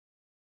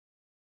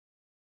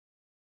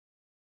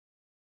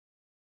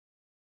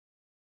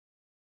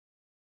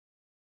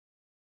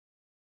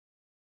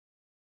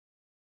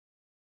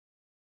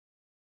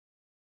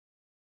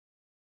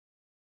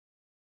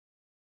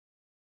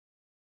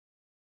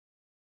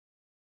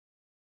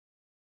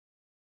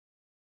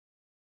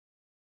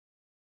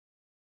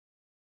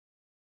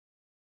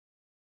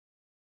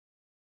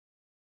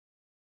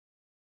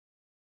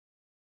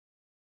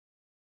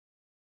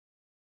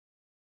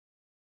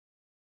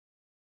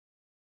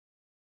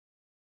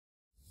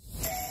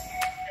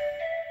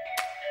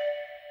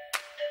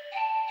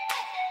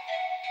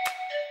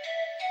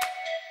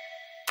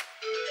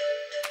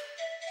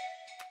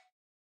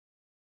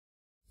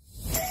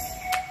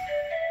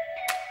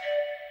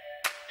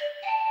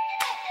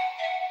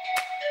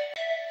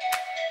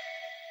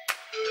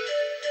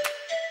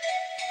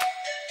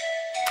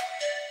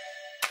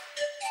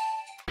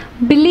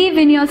Believe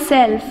in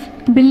yourself.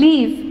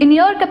 Believe in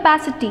your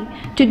capacity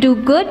to do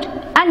good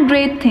and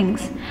great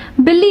things.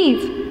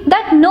 Believe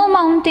that no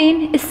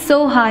mountain is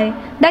so high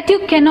that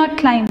you cannot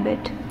climb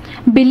it.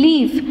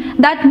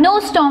 Believe that no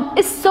storm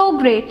is so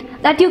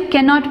great that you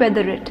cannot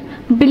weather it.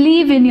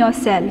 Believe in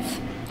yourself.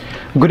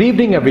 Good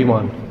evening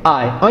everyone.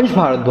 I, Ansh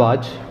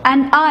Bharadwaj,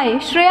 And I,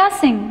 Shreya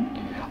Singh,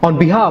 on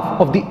behalf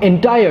of the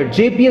entire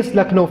JPS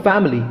Lucknow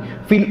family,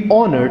 feel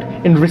honored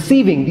in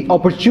receiving the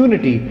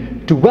opportunity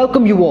to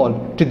welcome you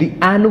all to the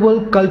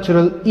annual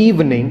cultural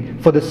evening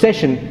for the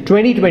session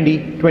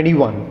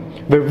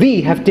 2020-21, where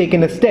we have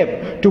taken a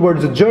step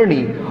towards a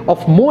journey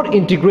of more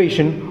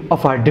integration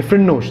of our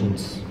different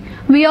notions.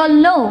 we all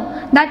know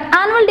that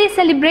annual day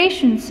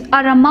celebrations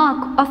are a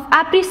mark of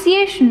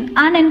appreciation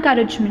and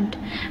encouragement,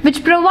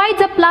 which provides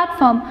a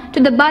platform to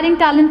the budding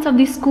talents of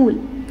the school.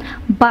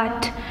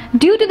 But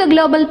due to the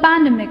global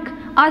pandemic,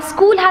 our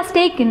school has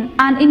taken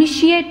an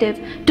initiative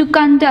to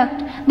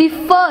conduct the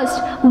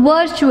first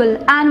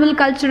virtual annual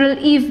cultural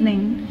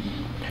evening.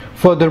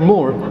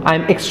 Furthermore, I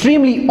am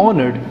extremely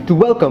honored to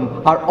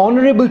welcome our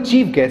Honorable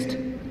Chief Guest,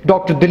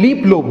 Dr.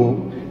 Dilip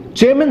Lobo,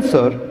 Chairman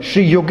Sir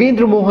Shri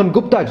Yogendra Mohan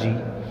Gupta ji,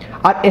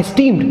 our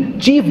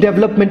esteemed Chief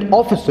Development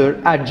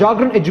Officer at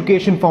Jagran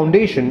Education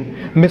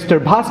Foundation, Mr.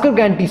 Bhaskar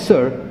Ganti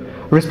Sir,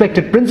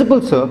 respected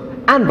Principal Sir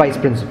and Vice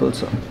Principal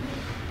Sir.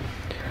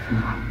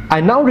 I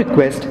now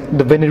request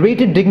the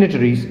venerated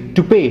dignitaries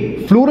to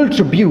pay floral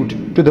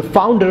tribute to the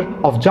founder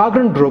of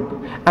Jagran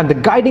Group and the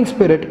guiding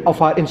spirit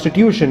of our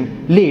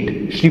institution,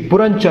 late Shri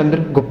Puran Chandra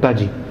Gupta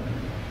ji.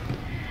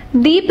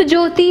 Deep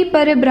Jyoti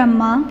Pare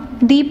Brahma,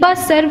 Deepa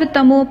Sarv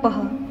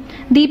Tamopaha,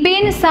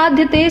 Deepen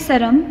Sadhyate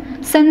Saram,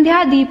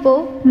 Sandhya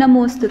Deepo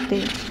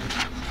Namostute.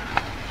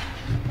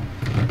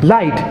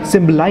 Light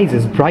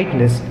symbolizes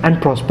brightness and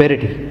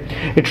prosperity.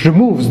 It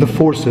removes the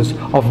forces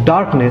of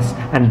darkness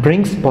and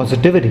brings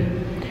positivity.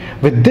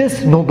 With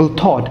this noble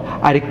thought,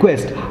 I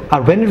request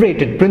our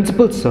venerated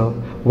Principal Sir,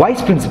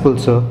 Vice Principal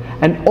Sir,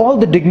 and all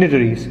the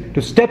dignitaries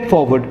to step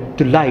forward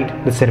to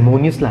light the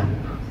ceremonious lamp.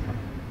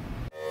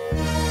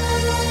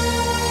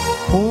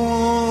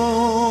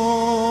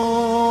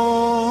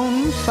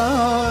 Om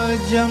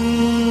Sajam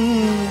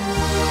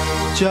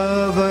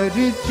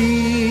Chavarti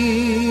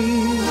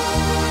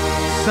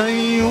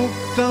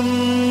Sayuktam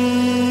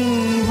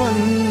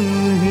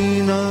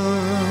Vanhina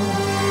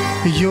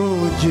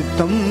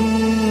Yojitam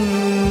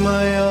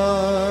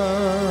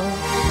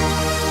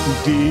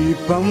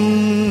Deepam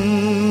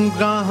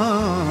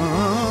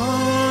Grahan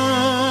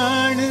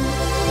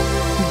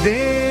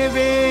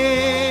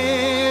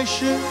Devesh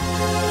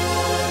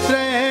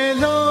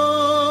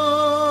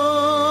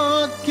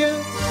Trailokya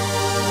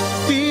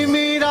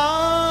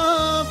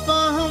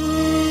Timirapaham.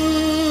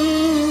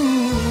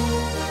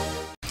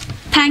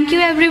 Thank you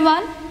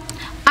everyone.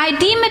 I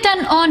deem it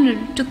an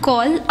honor to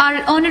call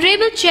our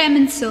Honorable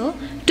Chairman Sir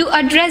to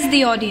address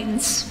the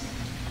audience.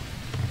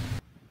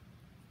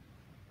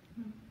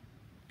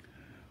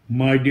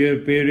 My dear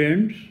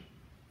parents,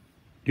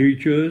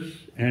 teachers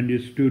and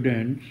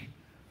students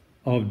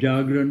of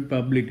Jagran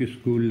Public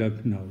School,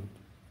 Lucknow.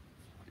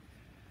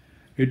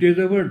 It is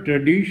our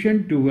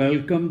tradition to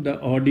welcome the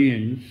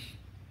audience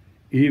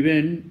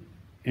even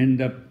in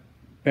the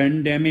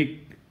pandemic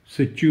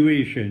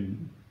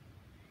situation.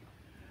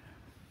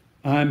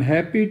 I am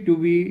happy to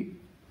be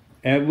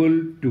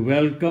able to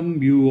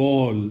welcome you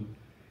all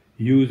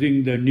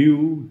using the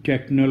new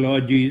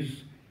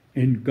technologies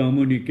in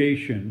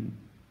communication.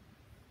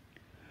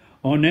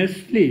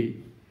 Honestly,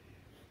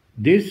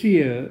 this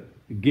year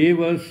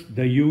gave us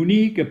the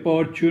unique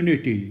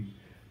opportunity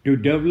to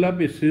develop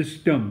a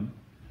system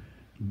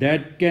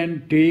that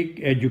can take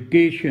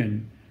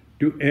education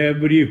to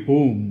every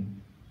home.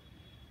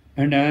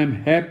 And I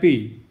am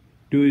happy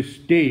to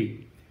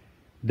state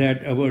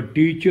that our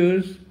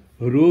teachers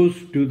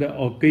rose to the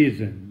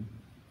occasion.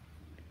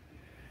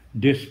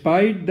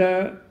 Despite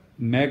the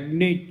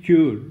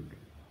magnitude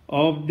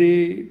of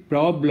the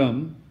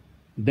problem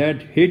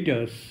that hit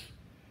us,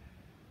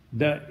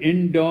 the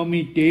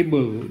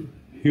indomitable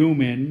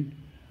human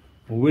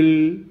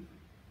will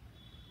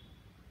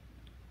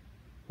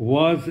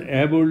was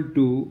able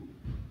to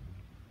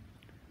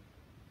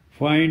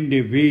find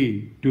a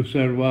way to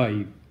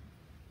survive.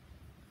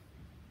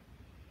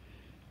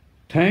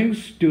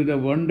 Thanks to the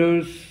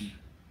wonders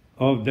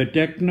of the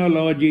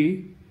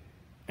technology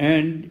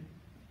and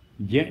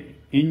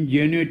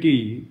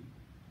ingenuity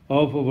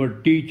of our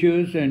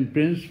teachers and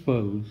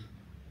principals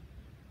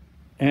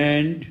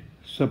and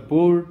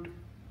support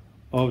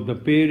of the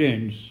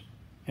parents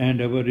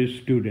and our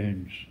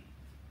students.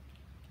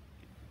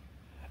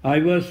 I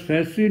was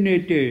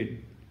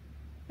fascinated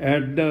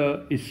at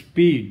the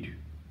speed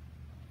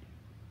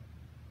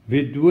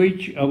with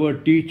which our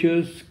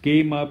teachers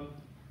came up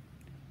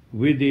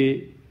with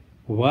a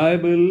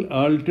viable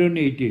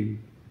alternative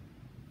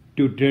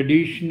to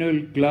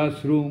traditional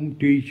classroom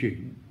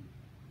teaching.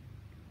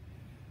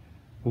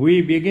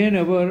 We began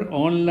our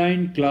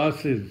online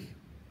classes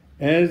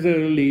as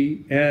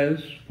early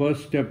as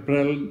 1st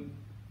April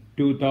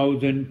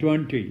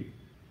 2020.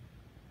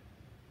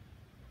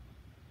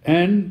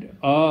 and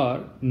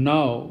are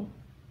now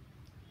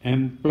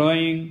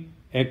employing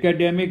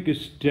academic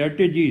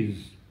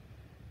strategies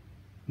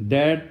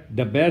that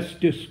the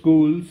best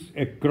schools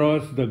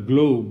across the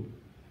globe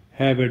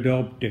have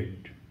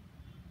adopted.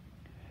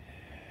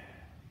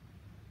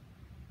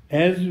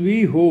 As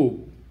we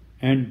hope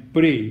and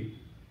pray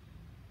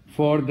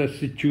for the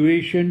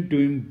situation to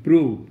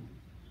improve,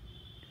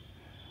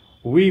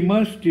 we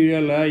must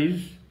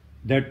realize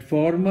that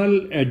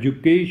formal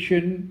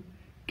education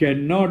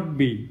cannot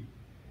be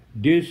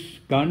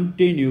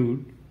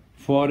discontinued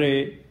for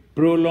a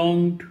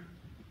prolonged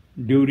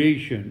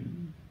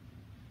duration.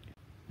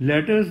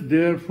 Let us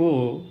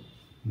therefore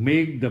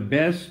make the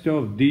best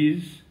of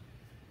these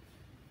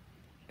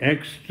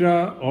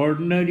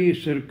extraordinary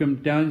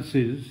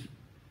circumstances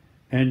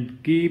and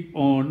keep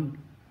on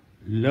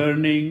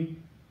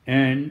learning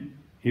and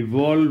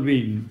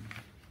evolving.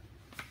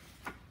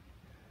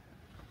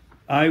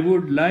 I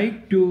would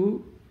like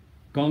to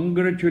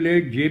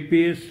congratulate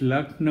JPS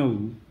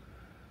Lucknow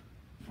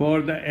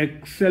for the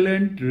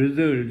excellent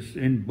results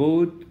in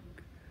both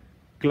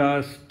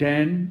Class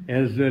 10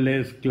 as well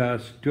as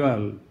Class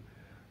 12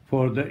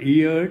 for the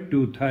year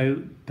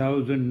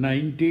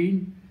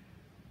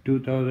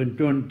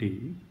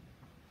 2019-2020.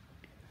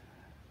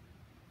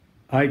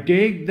 I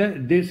take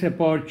this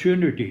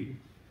opportunity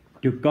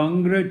to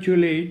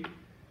congratulate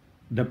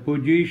the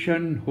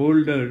position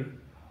holder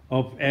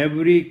of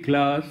every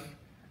class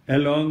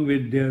along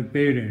with their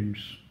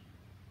parents.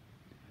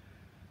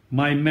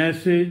 My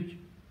message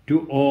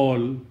to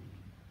all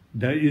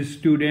the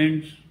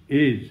students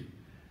is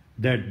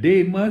that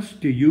they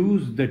must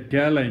use the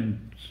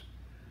talents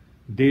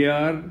they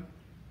are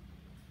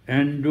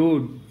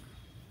endowed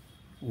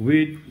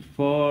with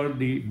for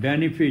the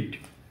benefit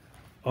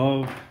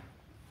of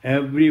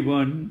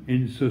everyone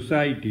in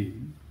society.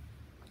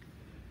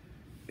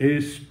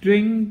 A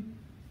string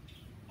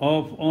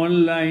of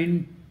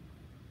online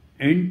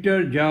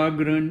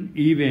Jagran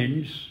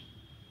events,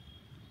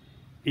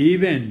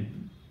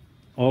 even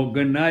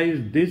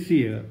organized this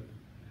year,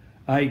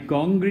 I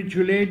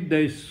congratulate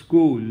the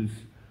schools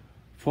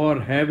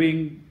for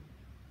having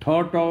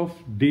thought of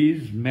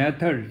these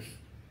methods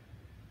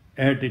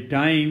at a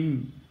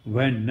time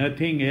when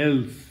nothing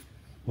else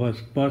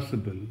was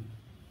possible.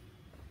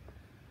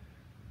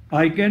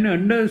 I can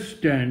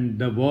understand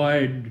the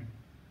void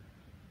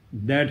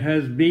that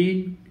has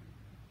been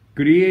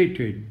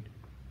created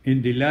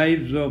in the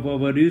lives of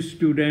our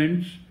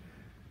students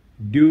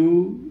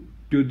due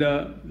to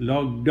the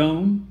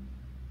lockdown.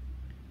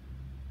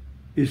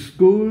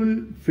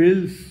 School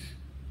fills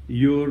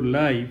your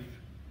life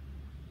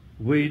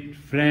with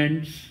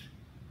friends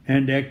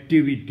and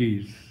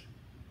activities.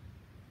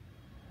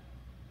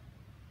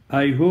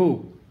 I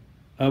hope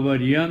our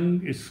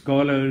young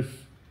scholars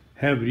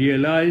have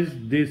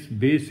realized this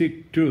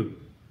basic truth.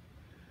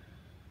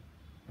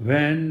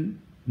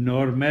 When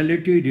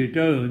normality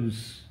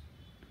returns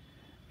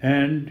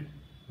and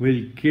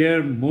will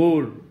care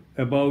more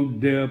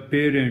about their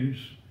parents,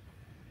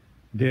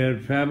 their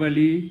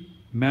family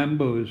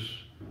members,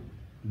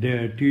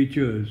 their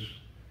teachers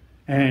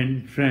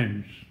and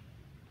friends.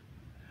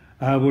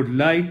 I would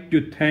like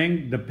to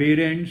thank the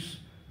parents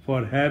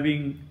for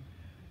having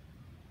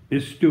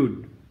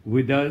stood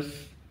with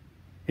us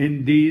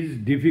in these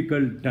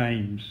difficult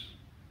times.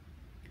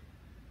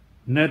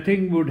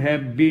 Nothing would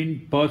have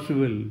been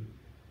possible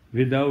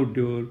without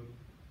your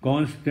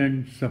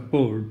constant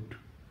support.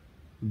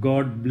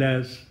 God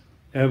bless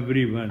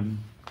everyone.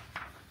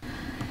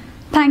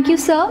 Thank you,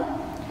 sir.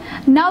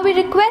 Now we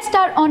request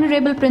our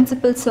Honorable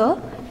Principal,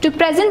 sir, to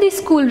present the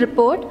school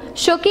report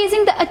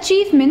showcasing the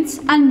achievements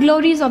and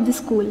glories of the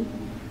school.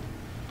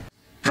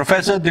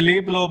 Professor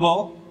Dilip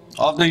Lobo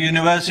of the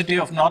University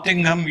of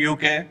Nottingham,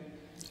 UK,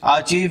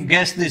 our chief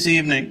guest this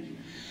evening,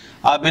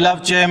 our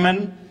beloved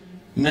chairman,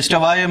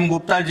 Mr. Y.M.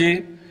 Gupta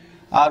ji,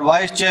 our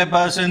vice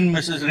chairperson,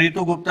 Mrs.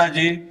 Ritu Gupta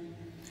ji,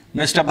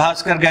 Mr.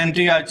 Bhaskar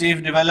Ganti, our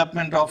chief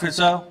development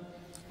officer,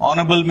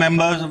 honorable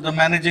members of the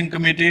managing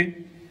committee,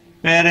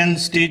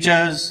 parents,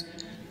 teachers,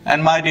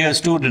 and my dear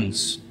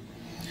students.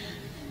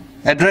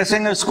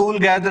 Addressing a school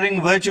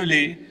gathering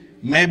virtually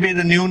may be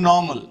the new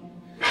normal,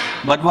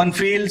 but one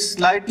feels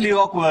slightly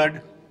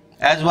awkward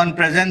as one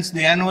presents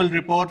the annual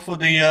report for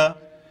the year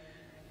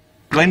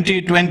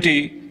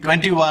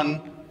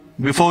 2020-21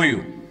 before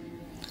you.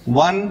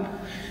 One,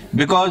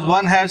 because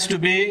one has to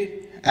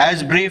be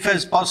as brief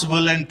as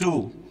possible, and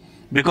two,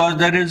 because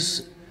there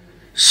is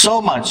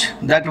so much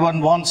that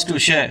one wants to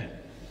share.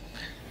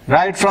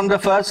 Right from the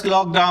first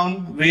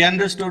lockdown, we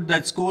understood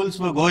that schools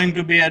were going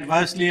to be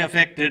adversely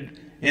affected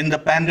in the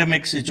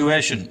pandemic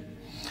situation.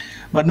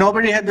 But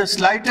nobody had the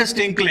slightest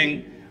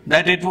inkling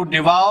that it would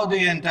devour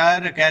the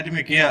entire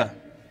academic year.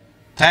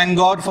 Thank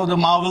God for the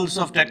marvels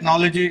of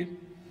technology.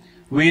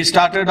 We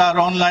started our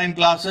online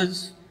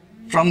classes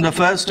from the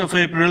 1st of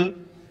April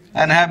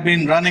and have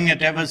been running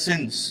it ever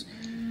since.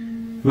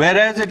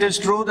 Whereas it is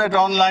true that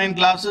online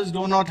classes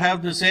do not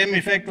have the same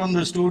effect on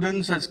the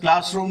students as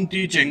classroom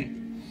teaching,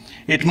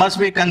 it must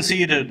be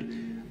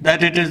conceded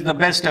that it is the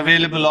best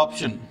available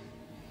option.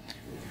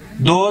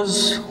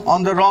 Those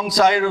on the wrong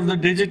side of the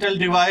digital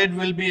divide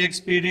will be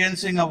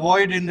experiencing a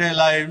void in their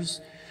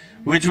lives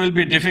which will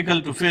be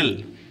difficult to fill.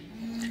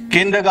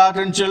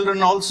 Kindergarten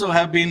children also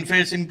have been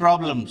facing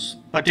problems,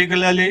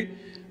 particularly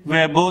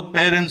where both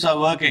parents are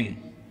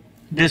working.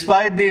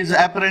 Despite these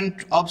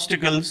apparent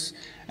obstacles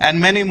and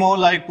many more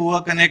like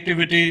poor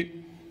connectivity,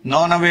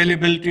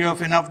 non-availability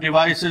of enough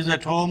devices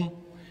at home,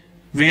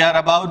 we are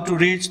about to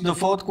reach the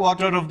fourth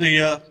quarter of the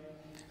year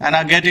and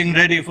are getting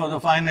ready for the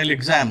final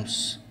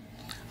exams.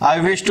 I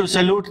wish to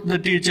salute the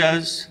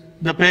teachers,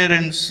 the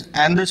parents,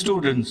 and the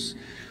students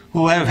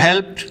who have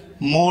helped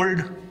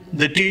mold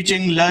the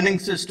teaching learning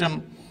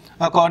system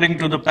according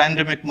to the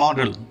pandemic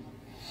model.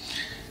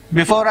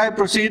 Before I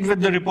proceed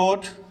with the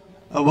report,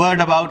 a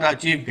word about our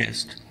chief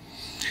guest.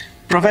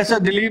 Professor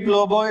Dilip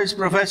Lobo is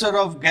Professor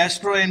of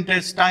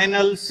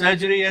Gastrointestinal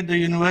Surgery at the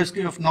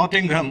University of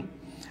Nottingham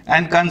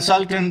and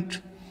Consultant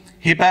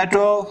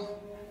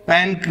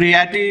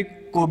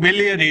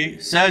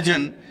Hepatopancreaticobiliary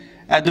Surgeon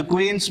at the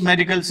Queen's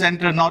Medical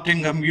Centre,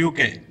 Nottingham,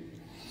 UK.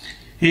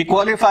 He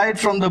qualified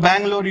from the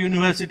Bangalore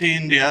University,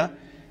 India,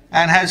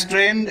 and has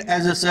trained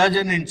as a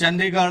surgeon in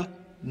Chandigarh,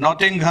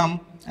 Nottingham,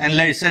 and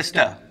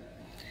Leicester.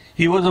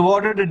 He was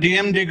awarded a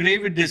DM degree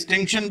with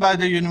distinction by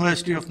the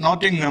University of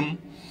Nottingham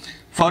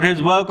for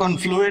his work on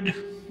fluid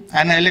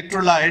and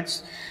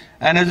electrolytes,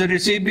 and is a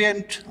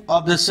recipient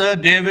of the Sir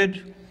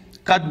David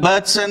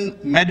Cuthbertson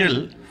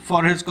Medal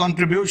for his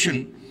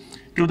contribution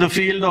to the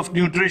field of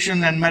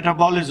nutrition and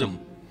metabolism.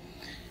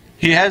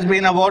 He has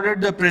been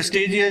awarded the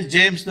prestigious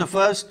James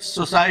I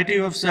Society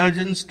of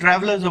Surgeons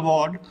Travelers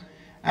Award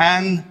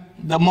and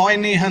the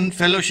Moynihan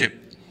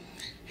Fellowship.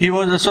 He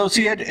was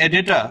Associate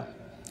Editor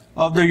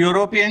of the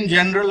European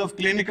Journal of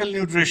Clinical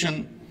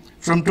Nutrition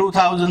from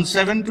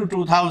 2007 to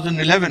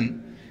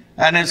 2011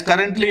 and is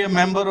currently a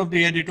member of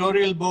the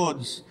editorial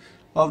boards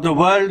of the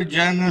World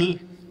Journal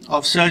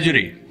of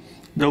Surgery,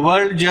 the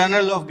World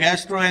Journal of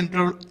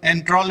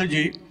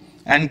Gastroenterology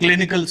and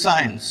Clinical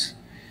Science.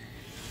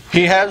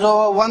 He has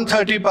over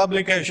 130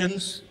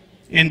 publications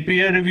in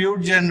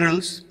peer-reviewed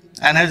journals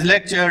and has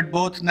lectured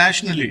both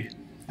nationally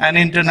and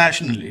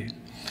internationally.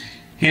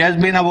 He has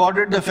been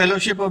awarded the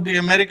Fellowship of the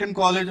American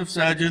College of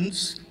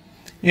Surgeons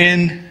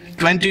in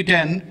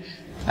 2010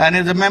 and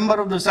is a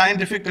member of the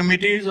scientific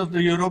committees of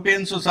the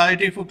European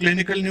Society for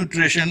Clinical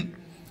Nutrition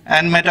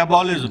and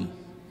Metabolism,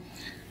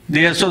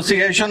 the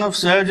Association of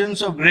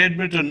Surgeons of Great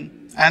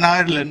Britain and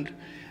Ireland,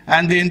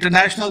 and the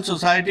International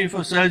Society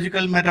for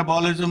Surgical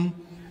Metabolism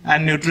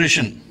and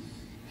Nutrition.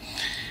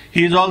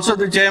 He is also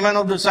the chairman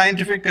of the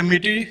scientific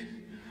committee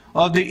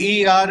of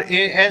the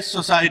ERAS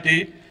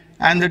Society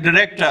and the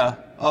director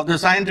of the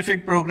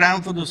scientific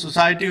program for the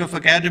Society of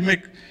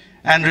Academic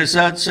and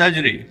Research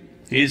Surgery.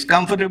 He is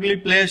comfortably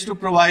placed to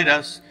provide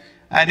us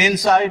an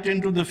insight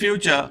into the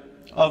future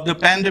of the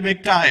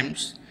pandemic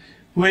times,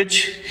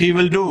 which he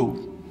will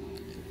do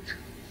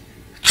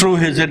through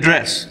his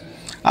address.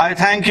 I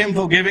thank him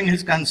for giving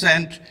his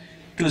consent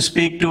to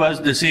speak to us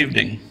this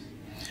evening.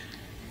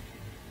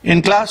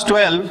 In class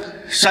 12,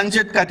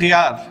 Sanchit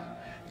Katiyar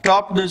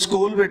topped the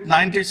school with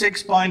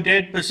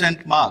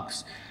 96.8%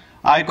 marks.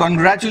 I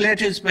congratulate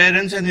his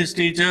parents and his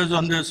teachers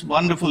on this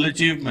wonderful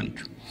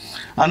achievement.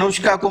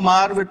 Anushka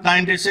Kumar with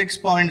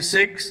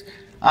 96.6,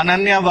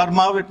 Ananya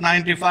Verma with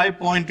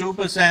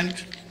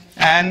 95.2%,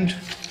 and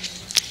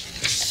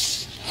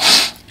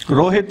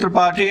Rohit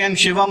Tripathi and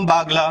Shivam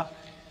Bagla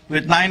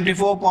with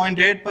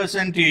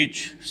 94.8%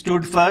 each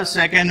stood first,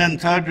 second,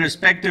 and third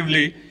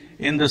respectively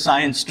in the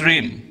science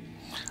stream.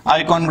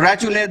 I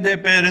congratulate their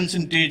parents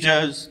and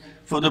teachers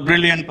for the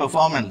brilliant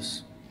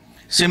performance.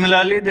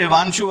 Similarly,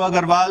 Devanshu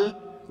Agarwal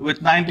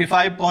with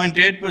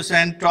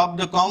 95.8% topped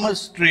the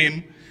commerce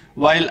stream,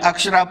 while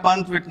Akshara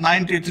Pant with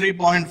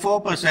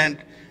 93.4%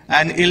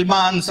 and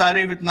Ilma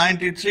Ansari with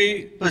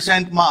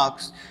 93%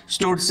 marks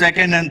stood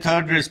second and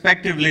third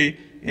respectively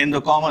in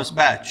the commerce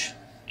batch.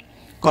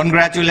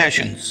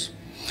 Congratulations.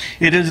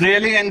 It is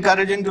really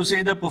encouraging to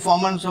see the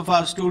performance of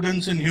our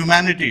students in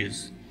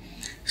humanities.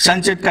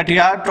 Sanchit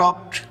Katiyar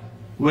topped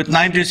with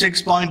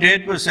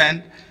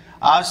 96.8%.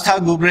 Astha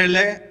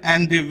Gubrele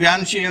and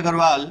Divyanshi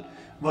Agarwal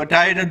were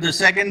tied at the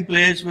second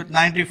place with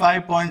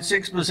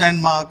 95.6%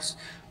 marks,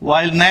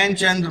 while Nayan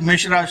Chandra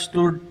Mishra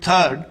stood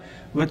third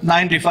with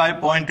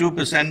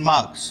 95.2%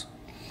 marks.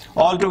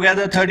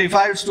 Altogether,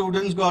 35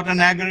 students got an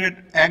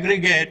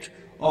aggregate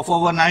of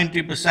over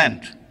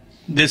 90%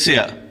 this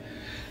year.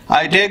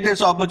 I take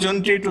this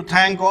opportunity to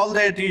thank all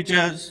their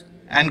teachers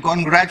and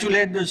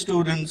congratulate the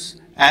students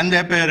and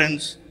their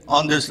parents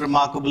on this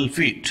remarkable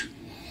feat.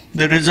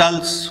 The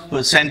results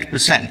were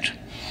cent%.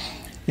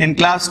 In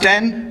class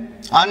 10,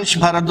 Ansh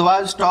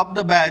Bharadwaj topped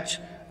the batch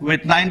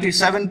with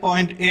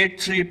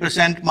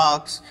 97.83%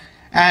 marks,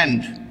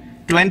 and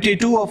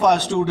 22 of our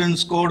students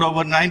scored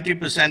over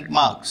 90%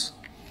 marks.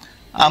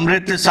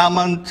 Amrita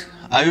Samant,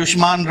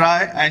 Ayushman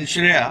Rai, and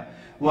Shreya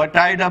were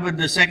tied up at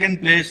the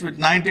second place with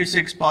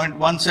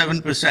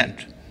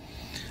 96.17%.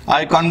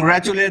 I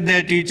congratulate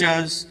their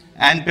teachers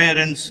and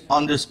parents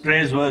on this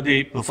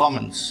praiseworthy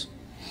performance.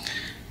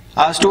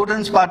 Our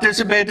students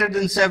participated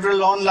in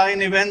several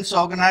online events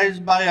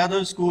organized by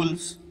other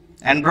schools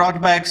and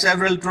brought back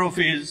several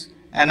trophies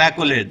and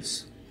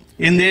accolades.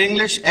 In the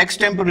English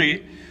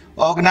extempore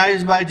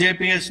organized by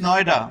JPS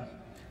Noida,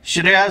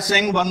 Shreya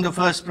Singh won the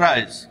first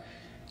prize.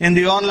 In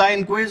the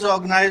online quiz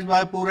organized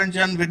by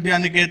Puranchand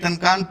Vidyaniketan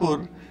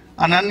Kanpur,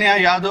 Ananya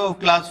Yadav of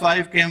class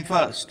 5 came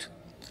first.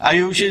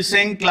 Ayushi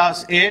Singh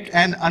class 8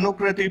 and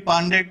Anukriti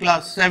Pandey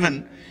class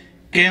 7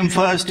 came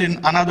first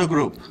in another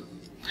group.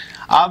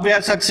 Avya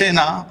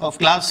Saxena of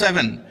class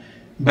 7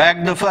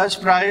 bagged the first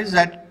prize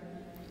at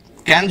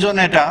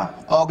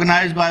Canzonetta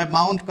organized by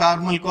Mount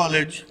Carmel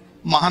College,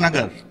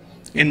 Mahanagar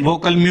in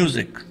vocal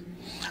music.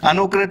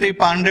 Anukriti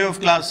Pandey of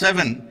class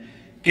 7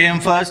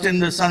 came first in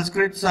the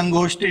Sanskrit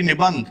Sangoshti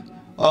Nibandh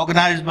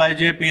organized by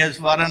JPS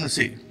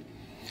Varanasi.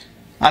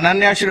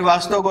 Ananya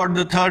Srivastav got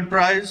the third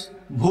prize,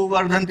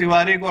 Bhuvardhan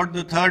Tiwari got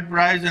the third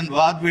prize in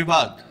Vad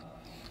Vivad.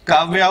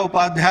 Kavya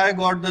Upadhyay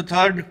got the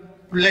third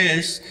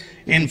place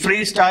in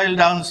freestyle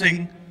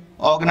dancing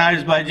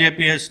organized by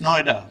JPS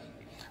Noida,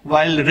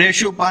 while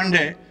Reshu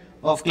Pandey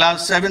of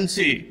class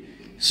 7C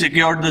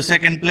secured the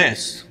second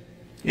place.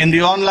 In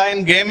the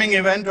online gaming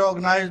event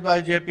organized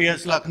by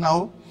JPS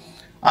Lucknow,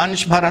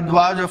 Ansh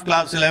Bharadwaj of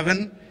class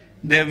 11,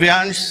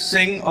 Devyansh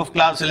Singh of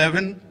class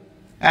 11,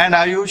 and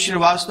Ayush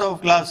Srivastav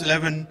of class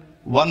 11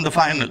 won the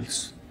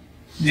finals.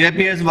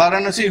 JPS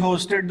Varanasi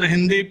hosted the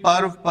Hindi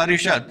Parv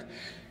Parishad,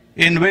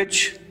 in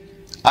which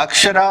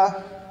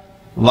Akshara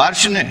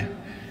Varshne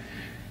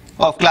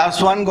of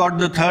class 1 got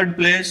the third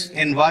place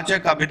in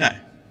Vachak Abhinay.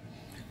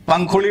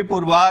 Pankhuli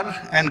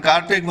Purwar and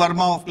Kartik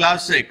Verma of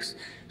class 6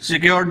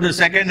 secured the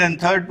second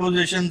and third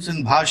positions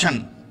in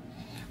Bhashan.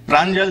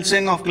 Pranjal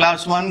Singh of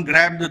class 1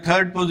 grabbed the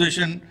third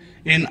position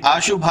in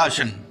Ashu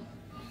Bhashan.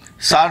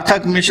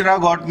 Sarthak Mishra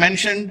got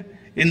mentioned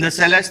in the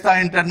Celesta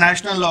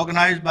International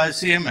organized by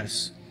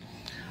CMS.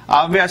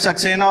 Avya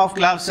Saxena of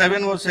class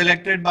 7 was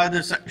selected by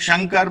the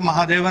Shankar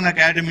Mahadevan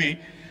Academy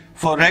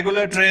for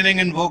regular training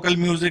in vocal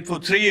music for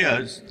 3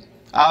 years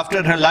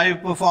after her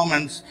live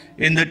performance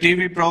in the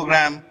TV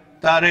program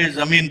Tare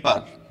Zameen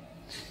Par.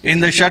 In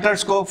the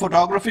Shutterscope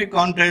photography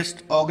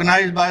contest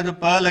organized by the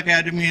Pearl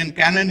Academy and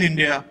Canon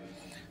India,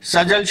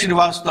 Sajal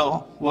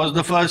Srivastav was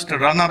the first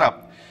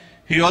runner-up.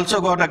 He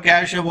also got a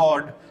cash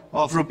award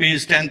of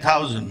Rs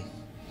 10,000.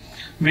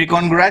 We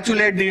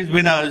congratulate these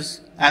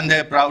winners and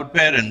their proud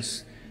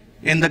parents.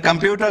 In the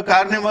Computer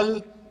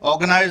Carnival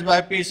organized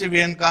by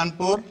PCVN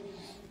Kanpur,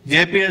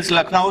 JPS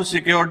Lucknow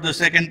secured the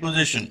second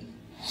position.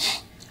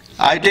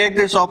 I take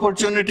this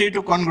opportunity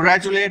to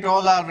congratulate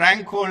all our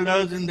rank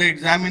holders in the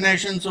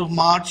examinations of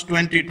March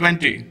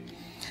 2020.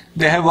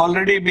 They have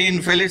already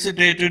been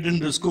felicitated in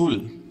the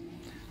school.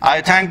 I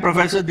thank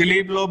Professor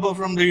Dilip Lobo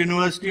from the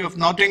University of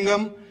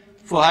Nottingham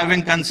for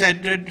having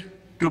consented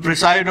to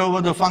preside over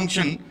the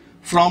function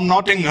from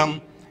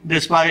Nottingham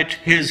despite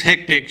his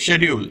hectic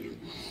schedule.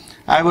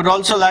 I would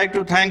also like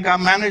to thank our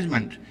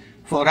management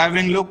for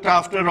having looked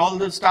after all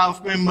the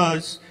staff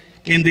members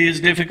in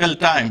these difficult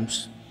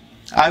times.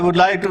 I would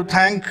like to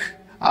thank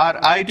our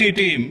IT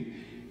team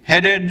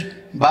headed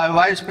by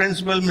Vice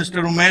Principal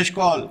Mr. Umesh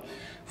Kaul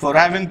for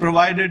having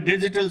provided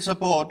digital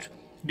support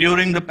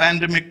during the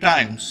pandemic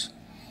times.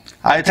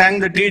 I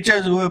thank the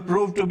teachers who have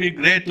proved to be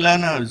great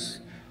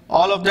learners.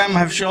 All of them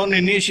have shown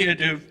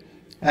initiative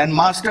and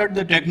mastered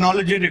the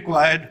technology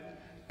required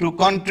to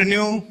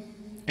continue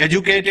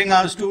educating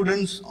our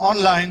students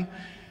online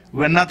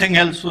when nothing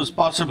else was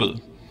possible.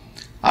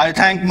 I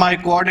thank my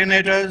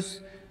coordinators,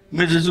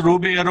 Mrs.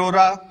 Ruby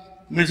Arora,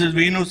 Mrs.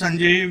 Veenu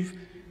Sanjeev,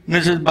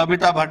 Mrs.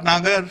 Babita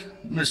Bhatnagar,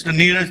 Mr.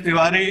 Neeraj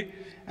Tiwari,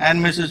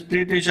 and Mrs.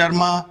 Preeti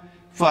Sharma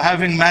for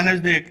having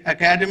managed the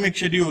academic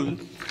schedule,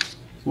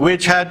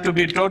 which had to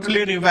be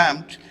totally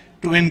revamped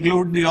to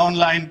include the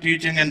online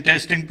teaching and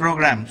testing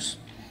programs.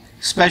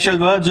 Special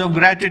words of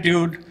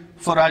gratitude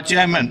for our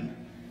chairman,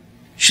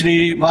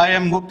 Shri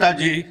Y.M. Gupta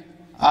ji,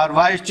 our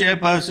vice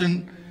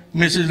chairperson,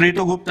 Mrs.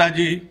 Ritu Gupta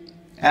ji,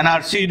 and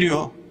our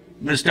CDO,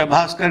 Mr.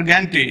 Bhaskar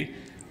Ganti,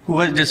 who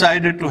has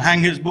decided to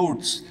hang his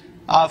boots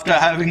after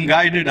having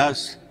guided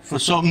us for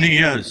so many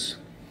years.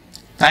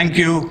 Thank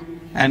you,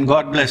 and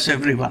God bless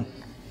everyone.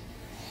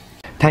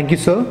 Thank you,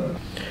 sir.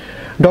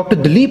 Dr.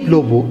 Dilip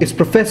Lobo is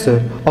Professor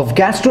of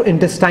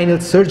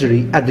Gastrointestinal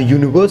Surgery at the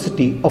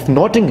University of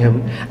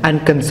Nottingham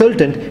and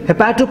Consultant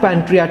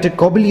Hepatopancreatic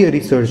Biliary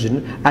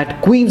Surgeon at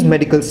Queen's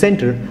Medical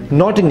Centre,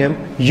 Nottingham,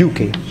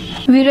 UK.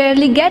 We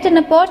rarely get an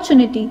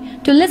opportunity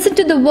to listen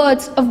to the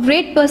words of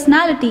great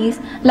personalities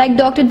like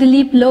Dr.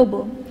 Dilip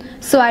Lobo.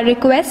 So I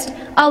request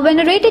our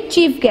venerated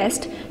chief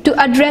guest to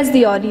address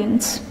the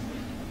audience.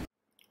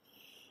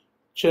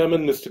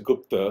 Chairman Mr.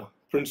 Gupta,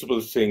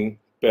 Principal Singh,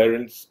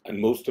 parents, and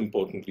most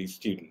importantly,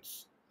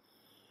 students.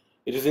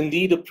 It is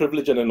indeed a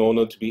privilege and an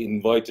honor to be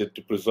invited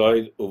to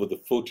preside over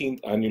the 14th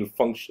annual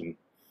function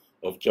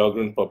of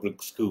Jagran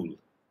Public School.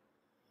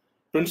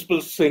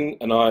 Principal Singh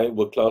and I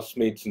were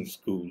classmates in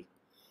school,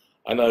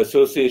 and our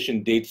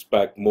association dates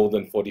back more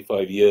than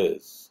 45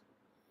 years.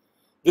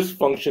 This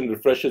function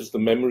refreshes the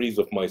memories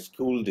of my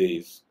school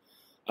days,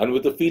 and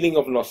with a feeling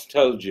of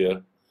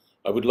nostalgia,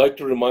 I would like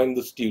to remind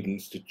the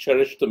students to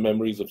cherish the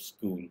memories of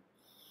school,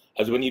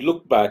 as when you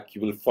look back,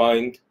 you will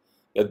find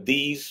that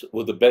these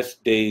were the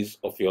best days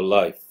of your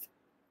life.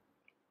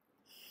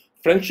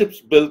 Friendships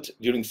built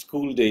during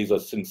school days are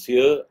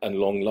sincere and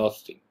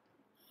long-lasting.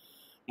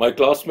 My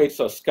classmates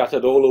are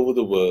scattered all over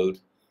the world,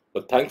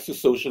 but thanks to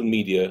social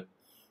media,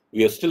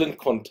 we are still in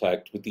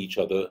contact with each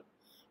other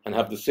and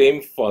have the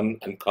same fun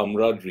and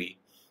camaraderie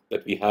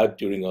that we had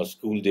during our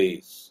school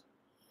days.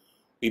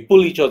 We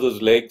pull each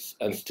other's legs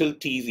and still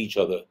tease each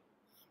other,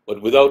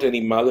 but without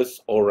any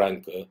malice or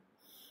rancor,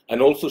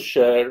 and also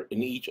share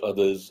in each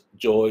other's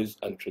joys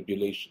and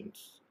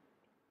tribulations.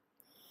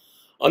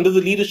 Under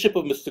the leadership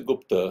of Mr.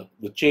 Gupta,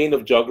 the chain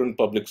of Jagran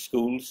public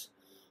schools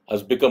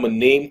has become a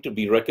name to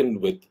be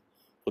reckoned with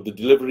for the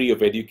delivery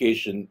of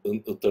education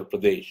in Uttar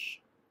Pradesh.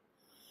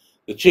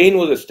 The chain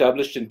was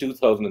established in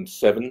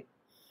 2007,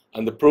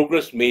 and the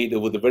progress made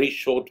over the very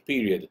short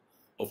period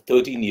of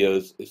 13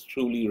 years is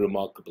truly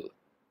remarkable.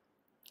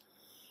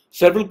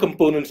 Several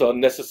components are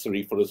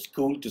necessary for a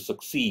school to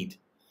succeed,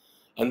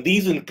 and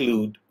these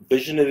include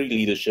visionary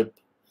leadership,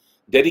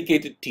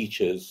 dedicated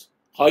teachers,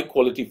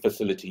 high-quality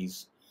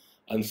facilities,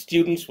 and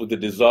students with the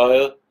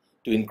desire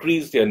to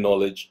increase their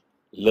knowledge,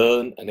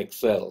 learn, and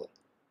excel.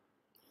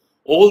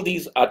 All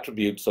these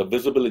attributes are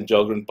visible in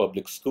Jagran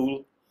Public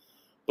School,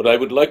 but I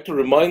would like to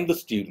remind the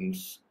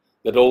students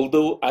that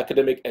although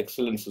academic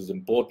excellence is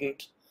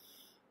important,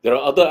 there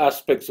are other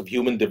aspects of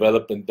human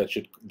development that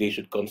they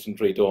should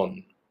concentrate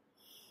on.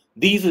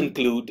 These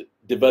include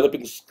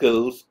developing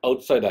skills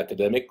outside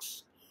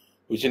academics,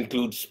 which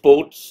include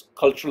sports,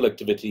 cultural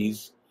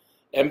activities,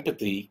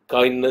 empathy,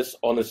 kindness,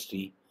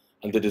 honesty,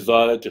 and the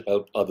desire to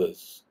help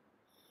others.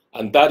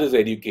 And that is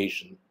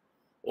education,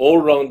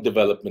 all-round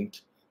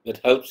development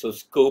that helps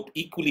us cope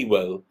equally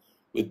well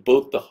with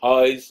both the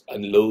highs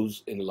and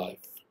lows in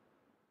life.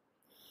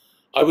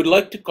 I would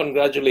like to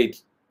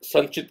congratulate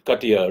Sanchit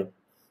Katiyar,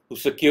 who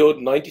secured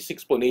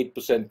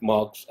 96.8%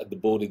 marks at the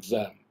board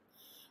exam,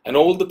 and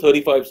all the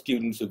 35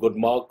 students who got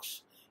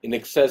marks in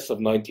excess of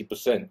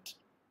 90%.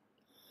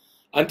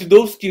 And to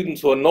those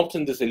students who are not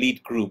in this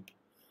elite group,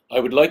 I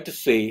would like to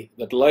say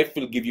that life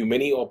will give you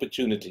many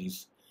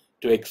opportunities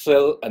to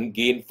excel and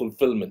gain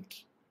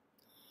fulfillment.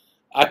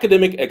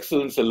 Academic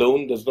excellence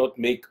alone does not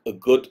make a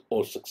good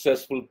or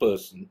successful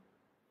person.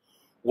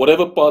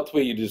 Whatever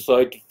pathway you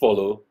decide to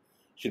follow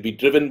should be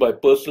driven by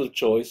personal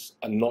choice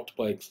and not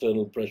by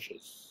external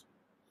pressures.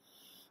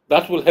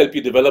 That will help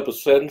you develop a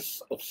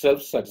sense of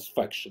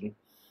self-satisfaction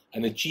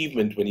and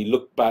achievement when you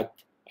look back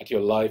at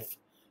your life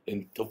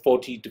in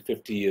 40 to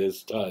 50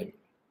 years' time.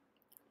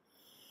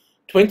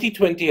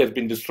 2020 has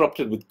been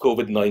disrupted with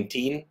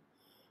COVID-19,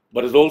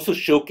 but has also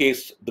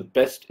showcased the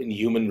best in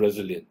human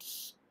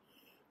resilience.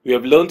 We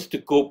have learned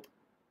to cope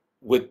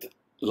with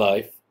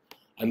life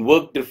and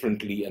work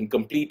differently and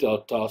complete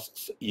our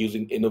tasks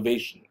using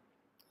innovation.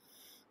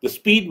 The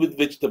speed with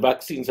which the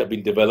vaccines have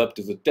been developed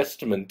is a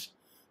testament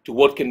to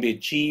what can be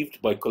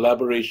achieved by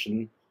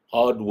collaboration,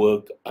 hard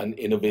work, and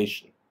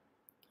innovation.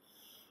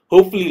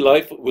 Hopefully,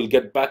 life will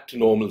get back to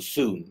normal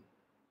soon.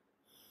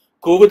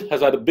 COVID has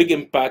had a big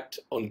impact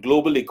on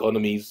global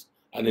economies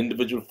and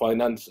individual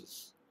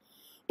finances,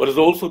 but has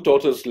also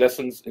taught us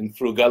lessons in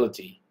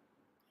frugality.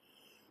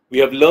 We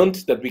have learned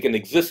that we can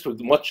exist with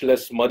much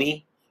less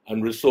money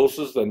and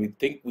resources than we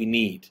think we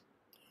need.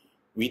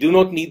 We do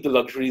not need the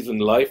luxuries in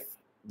life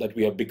that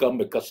we have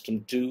become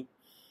accustomed to,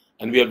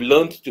 and we have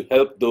learned to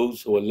help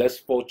those who are less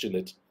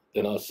fortunate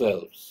than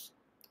ourselves.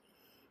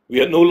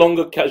 We are no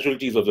longer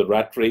casualties of the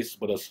rat race,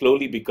 but are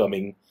slowly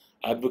becoming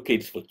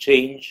advocates for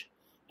change,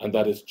 and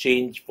that is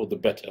change for the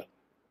better.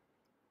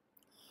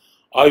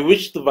 I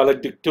wish the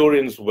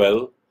valedictorians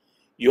well.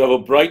 You have a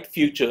bright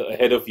future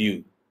ahead of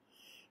you.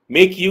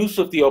 Make use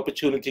of the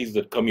opportunities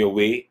that come your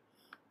way,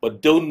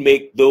 but don't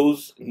make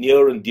those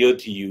near and dear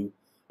to you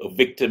a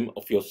victim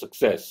of your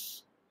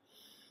success.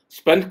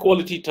 Spend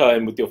quality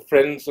time with your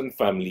friends and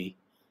family,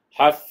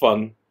 have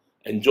fun,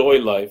 enjoy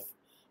life,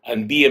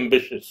 and be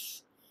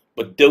ambitious,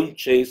 but don't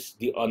chase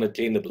the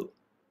unattainable.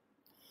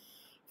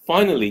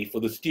 Finally,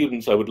 for the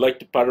students, I would like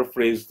to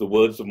paraphrase the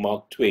words of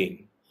Mark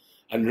Twain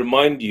and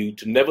remind you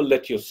to never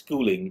let your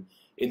schooling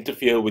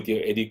interfere with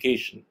your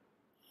education.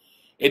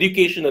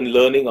 Education and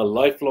learning are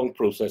lifelong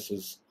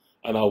processes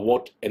and are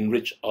what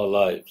enrich our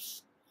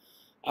lives.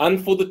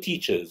 And for the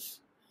teachers,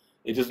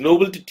 it is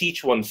noble to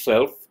teach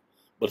oneself,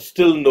 but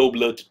still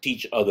nobler to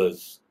teach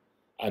others,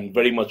 and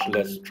very much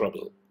less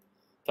trouble.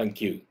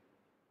 Thank you.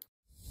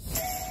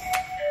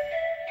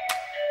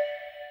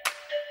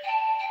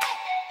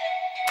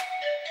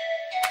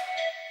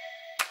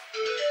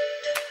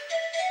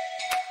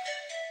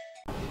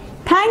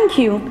 Thank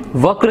you.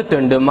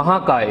 Vakratunda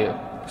महाकाय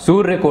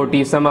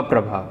सूर्यकोटि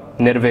समप्रभा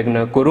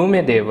निर्विघ्न कुरु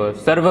मे देव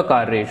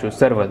सर्वकार्येषु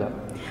सर्वदा.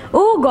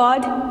 O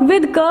God,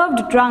 with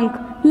curved trunk,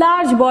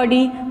 large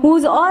body,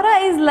 whose aura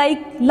is like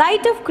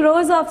light of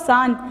crores of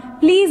sun,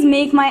 please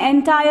make my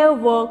entire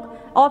work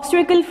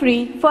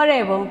obstacle-free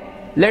forever.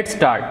 Let's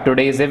start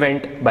today's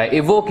event by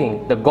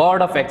evoking the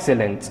God of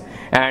excellence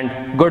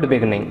and good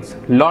beginnings,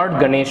 Lord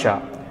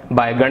Ganesha,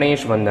 by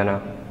Ganesh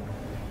Vandana.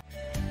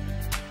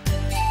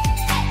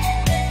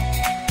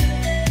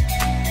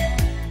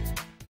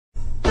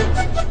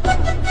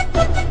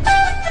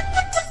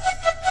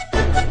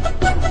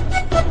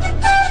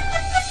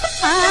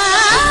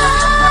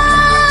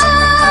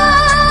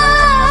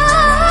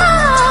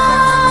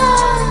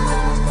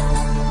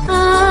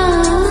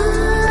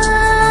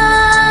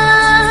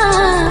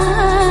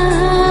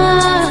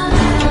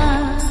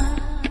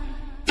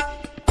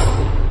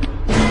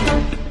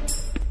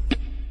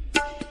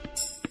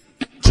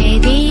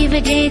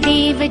 जय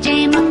देव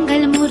जय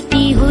मंगल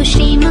मूर्ति हो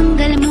श्री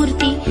मंगल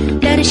मूर्ति,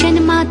 दर्शन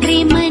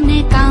मात्रे मन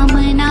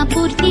कामना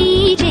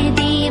पूर्ति। जय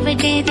देव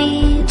जय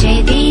देव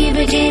जय देव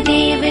जय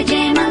देव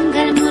जय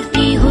मंगल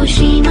मूर्ति हो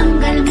श्री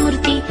मंगल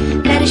मूर्ति,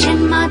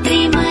 दर्शन मात्रे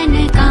मन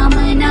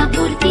कामना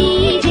पूर्ति।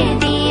 जय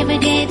देव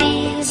जय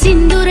देव।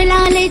 सिंदूर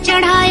लाल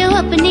चढ़ायो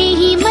अपने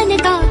ही मन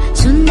का,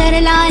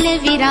 सुंदर लाल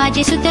विराज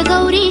सुत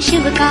गौरी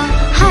शिव का।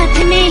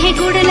 हाथ में है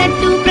गुड़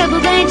लड्डू प्रभु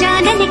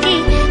गजानन के,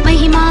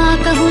 महिमा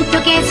कहूँ तो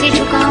कैसे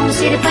झुकाऊं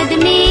सिर पद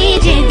में।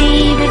 जय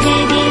देव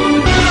जय देव।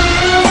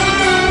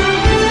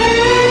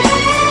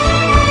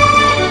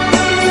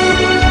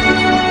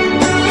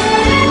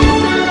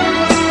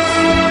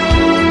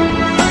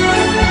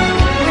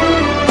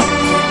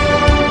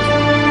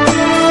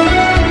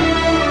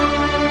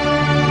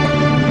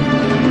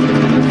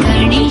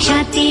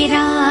 गणेशा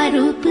तेरा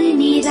रूप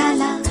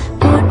निराला,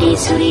 कोटि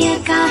सूर्य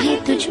का है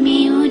तुझ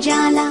में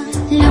उजाला।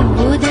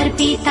 लंबोदर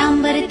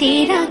पीतांबर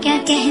तेरा क्या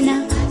कहना,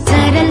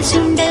 सरल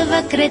सुंड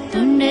वक्र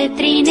तुंड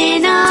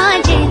त्रिनयना।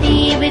 जय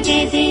देव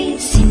जय देव।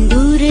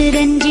 सिंदूर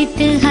रंजित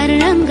हर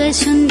रंग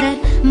सुंदर,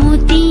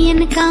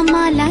 मोतियन का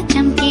माला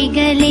चमके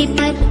गले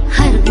पर।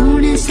 हर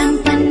गुण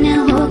संपन्न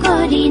हो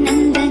गौरी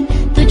नंदन,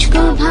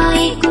 तुझको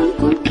भाए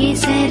कुमकुम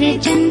केसर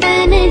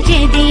चंदन।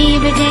 जय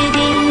देव जय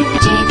देव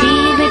जय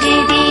देव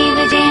जय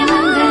देव जय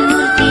मंगल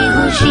मूर्ति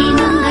हो श्री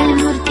मंगल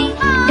मूर्ति,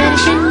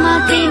 दर्शन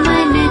मात्रे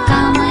मन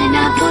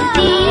कामना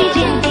पूर्ति।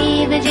 जय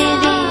देव जय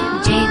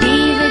देव जय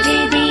देव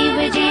जय देव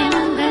जय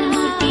मंगल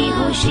मूर्ति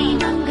हो श्री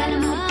मंगल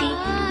मूर्ति,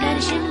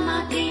 दर्शन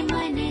मात्रे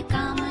मन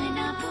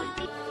कामना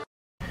पूर्ति।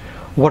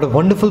 What a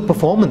wonderful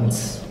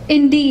performance!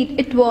 Indeed,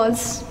 it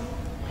was.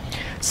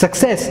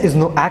 Success is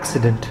no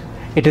accident.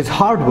 It is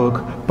hard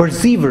work,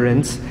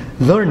 perseverance,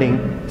 learning,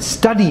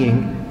 studying,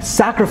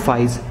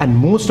 sacrifice, and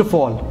most of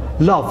all,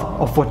 love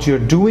of what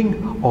you're doing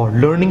or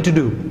learning to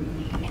do.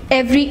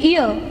 Every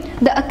year,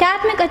 the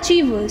academic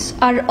achievers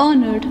are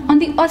honored on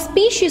the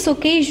auspicious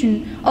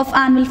occasion of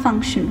annual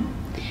function.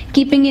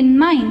 Keeping in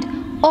mind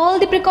all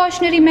the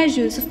precautionary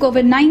measures of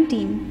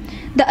COVID-19,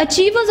 the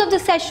achievers of the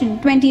session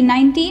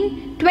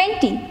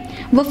 2019-20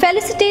 were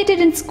felicitated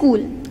in school,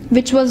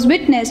 which was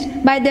witnessed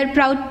by their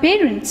proud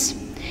parents.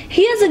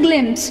 Here's a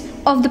glimpse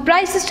of the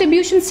prize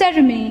distribution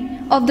ceremony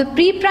of the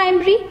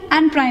pre-primary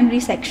and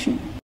primary section.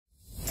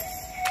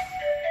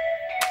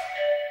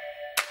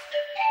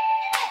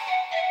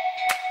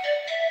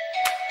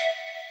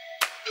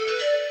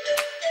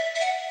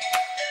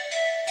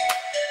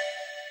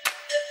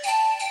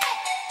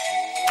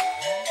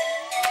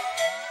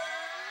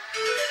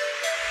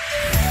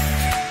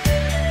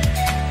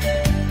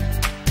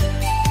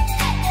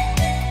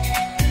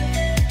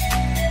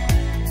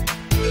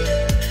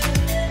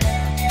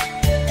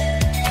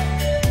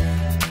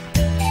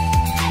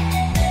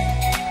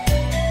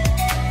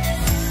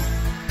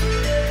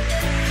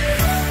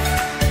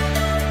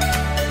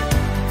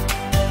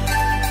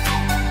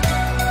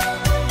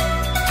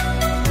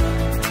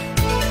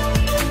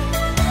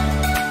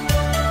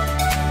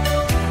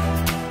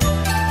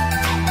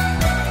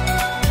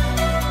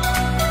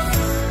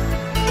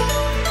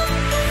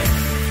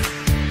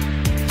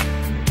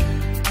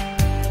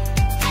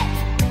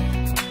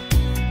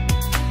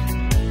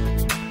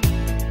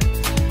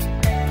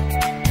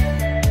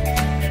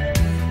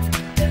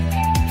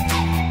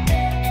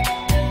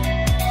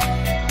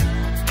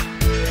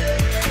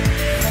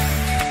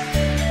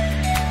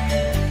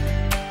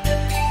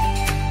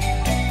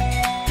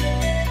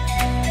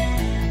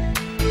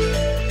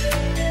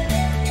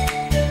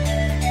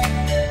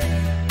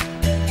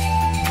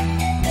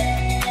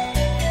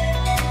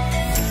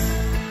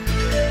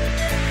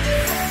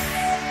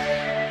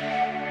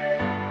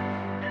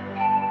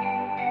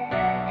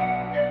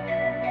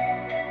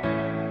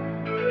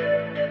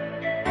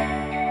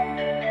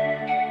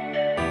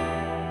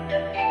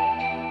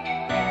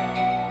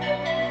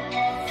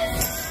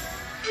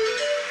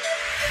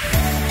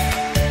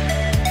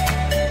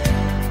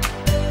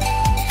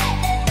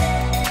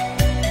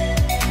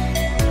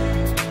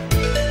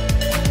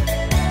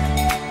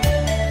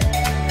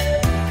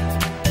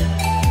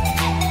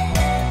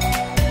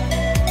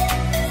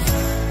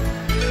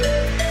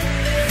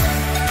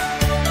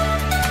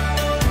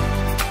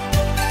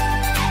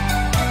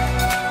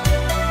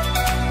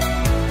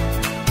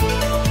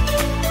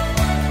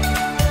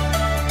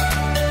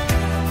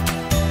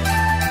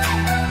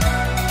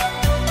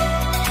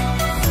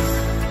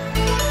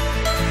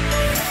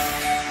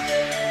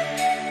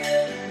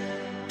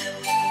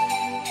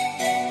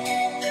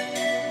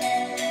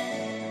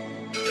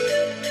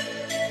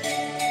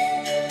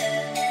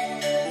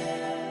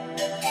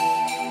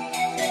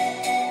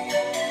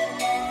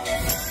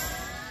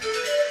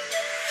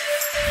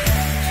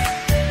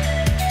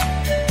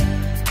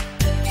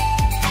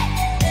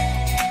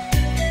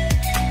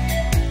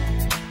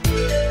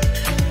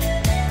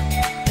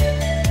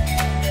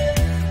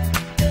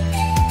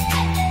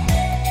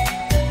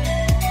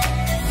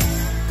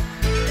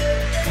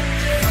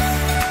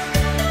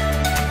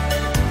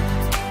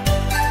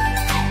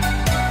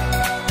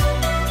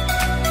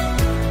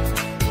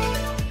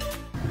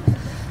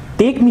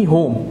 Take Me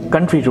Home,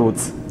 Country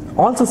Roads,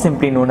 also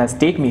simply known as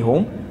Take Me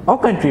Home or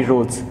Country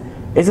Roads,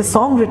 is a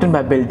song written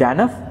by Bill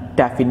Danoff,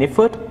 Taffy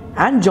Niffert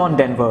and John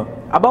Denver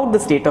about the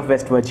state of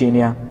West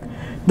Virginia.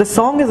 The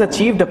song has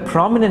achieved a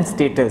prominent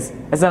status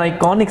as an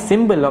iconic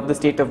symbol of the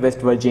state of West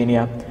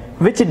Virginia,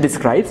 which it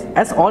describes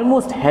as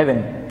almost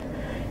heaven.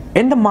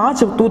 In the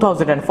March of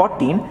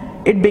 2014,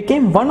 it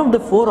became one of the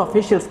 4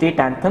 official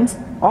state anthems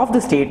of the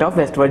state of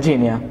West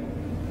Virginia.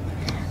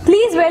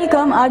 Please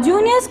welcome our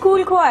junior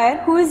school choir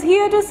who is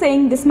here to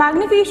sing this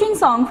magnificent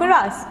song for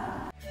us.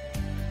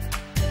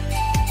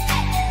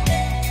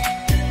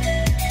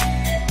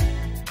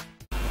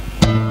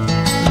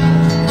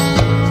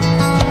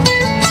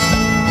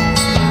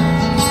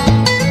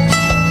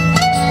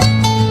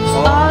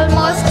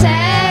 Almost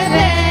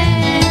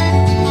heaven,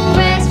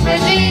 West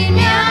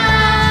Virginia,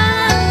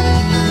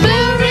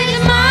 Blue Ridge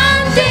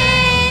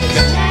Mountains,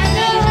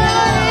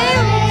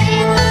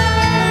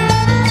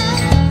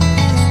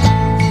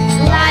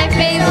 life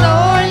is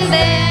older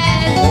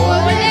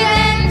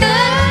than the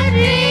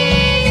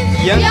trees,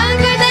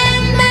 younger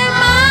than the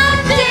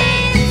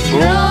mountains,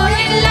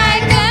 growing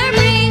like a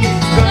breeze.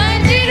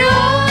 Country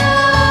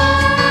road,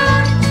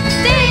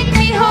 take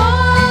me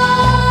home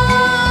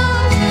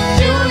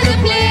to the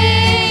place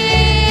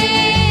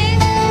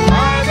I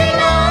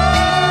belong.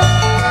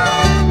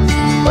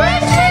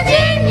 West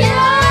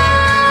Virginia,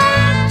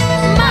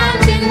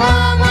 mountain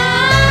mama,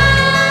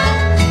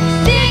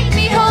 take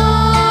me home.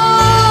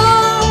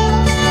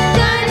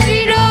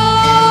 Country road,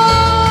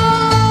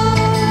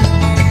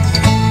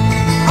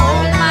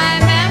 all my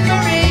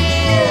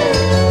memories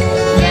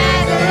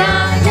gather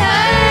round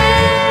her.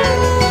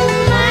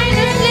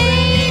 Miners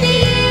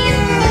ladies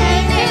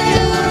hanging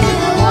to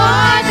the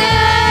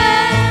water,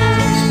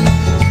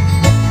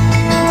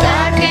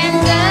 dark and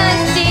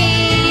dusty,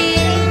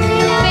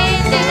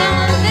 painted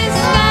on the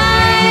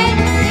sky.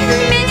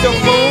 Misty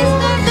mist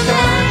of the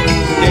night,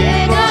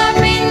 red up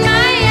in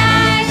my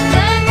eyes.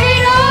 Country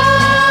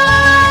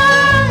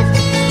roads,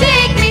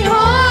 take me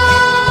home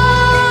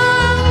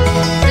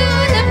to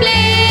the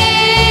place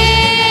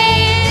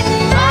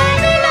I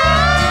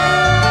belong.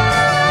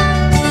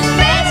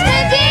 West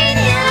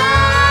Virginia,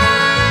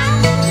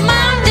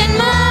 mountain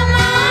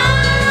mama,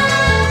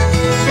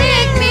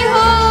 take me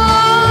home.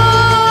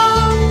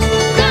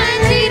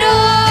 Country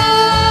road,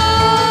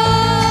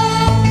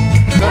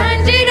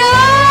 country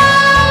road,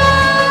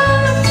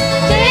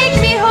 take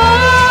me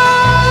home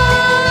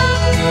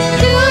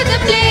to the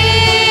place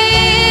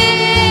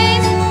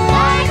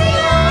I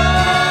belong.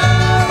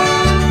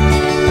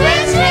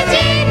 West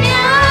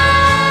Virginia,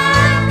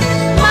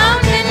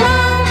 mountain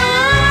mama,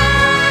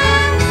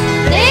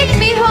 take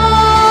me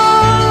home.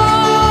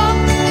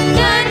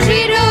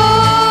 Country road,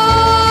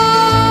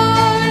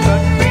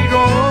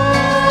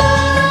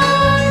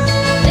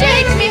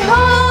 take me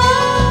home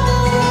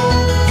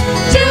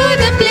to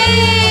the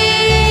place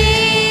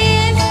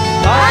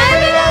I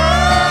belong.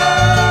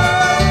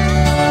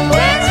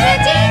 West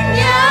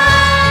Virginia,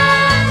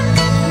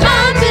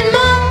 mountain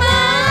mama,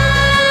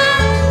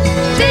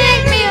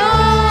 take me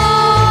home.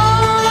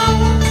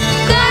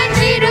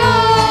 Country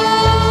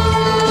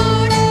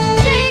road,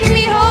 take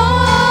me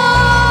home.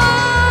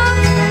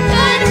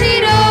 Country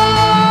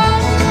road,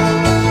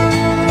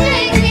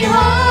 take me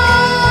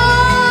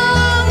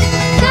home.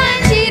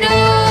 Country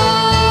road.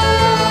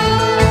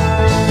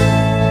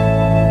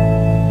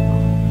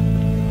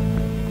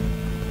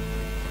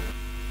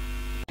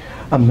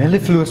 A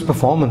mellifluous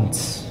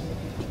performance.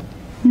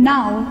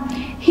 Now,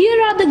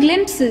 here are the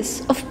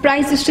glimpses of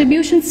prize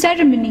distribution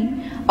ceremony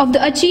of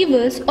the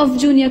achievers of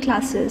junior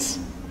classes.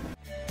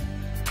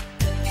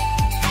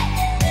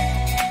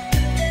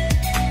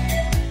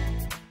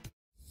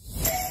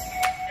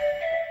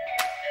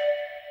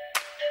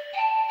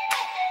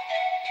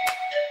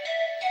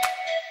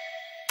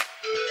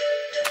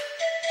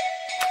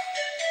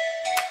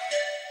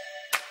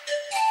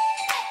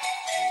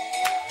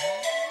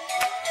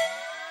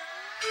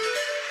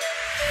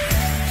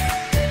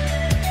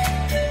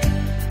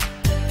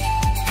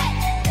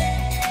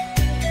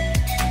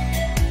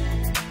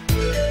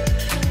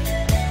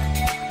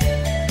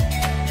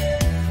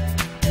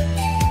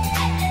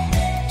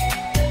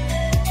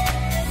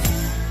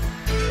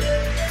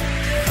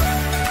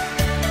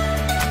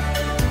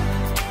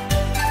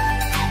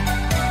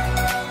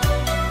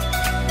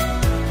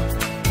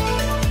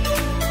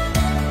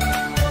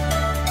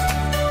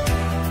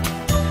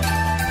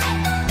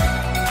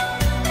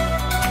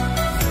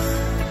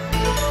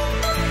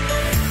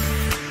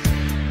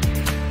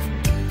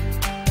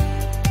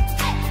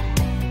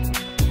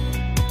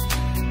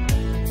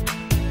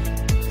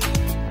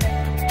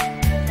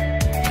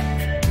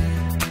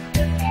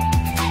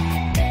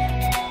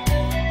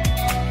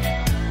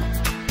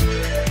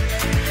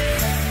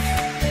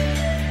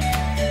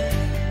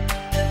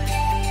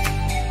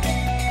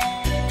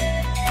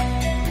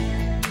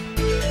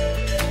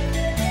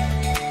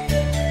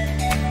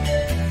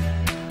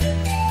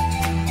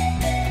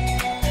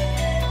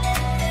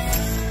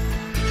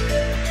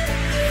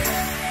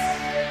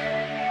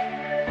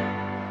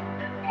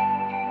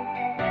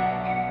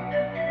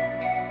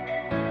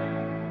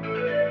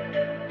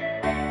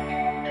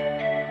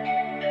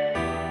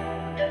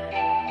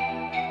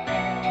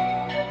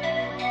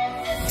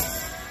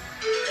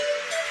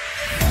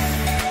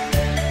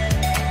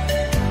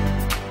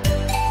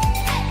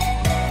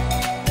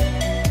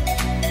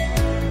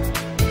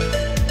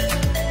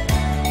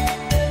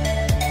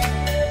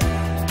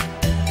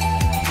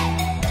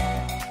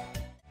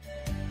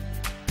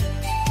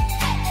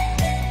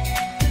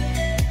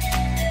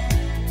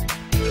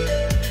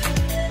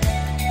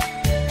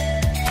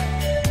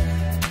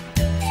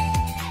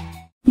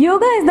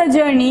 Yoga is the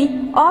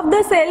journey of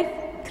the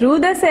self, through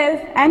the self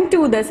and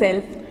to the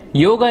self.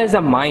 Yoga is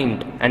a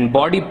mind and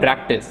body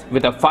practice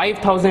with a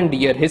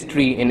 5,000-year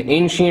history in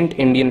ancient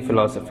Indian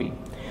philosophy.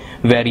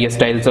 Various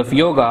styles of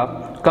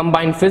yoga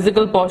combine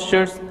physical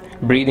postures,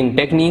 breathing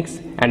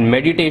techniques, and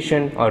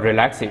meditation or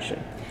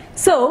relaxation.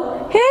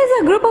 So, here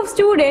is a group of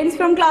students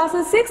from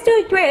classes 6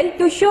 to 12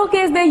 to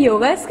showcase their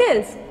yoga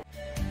skills.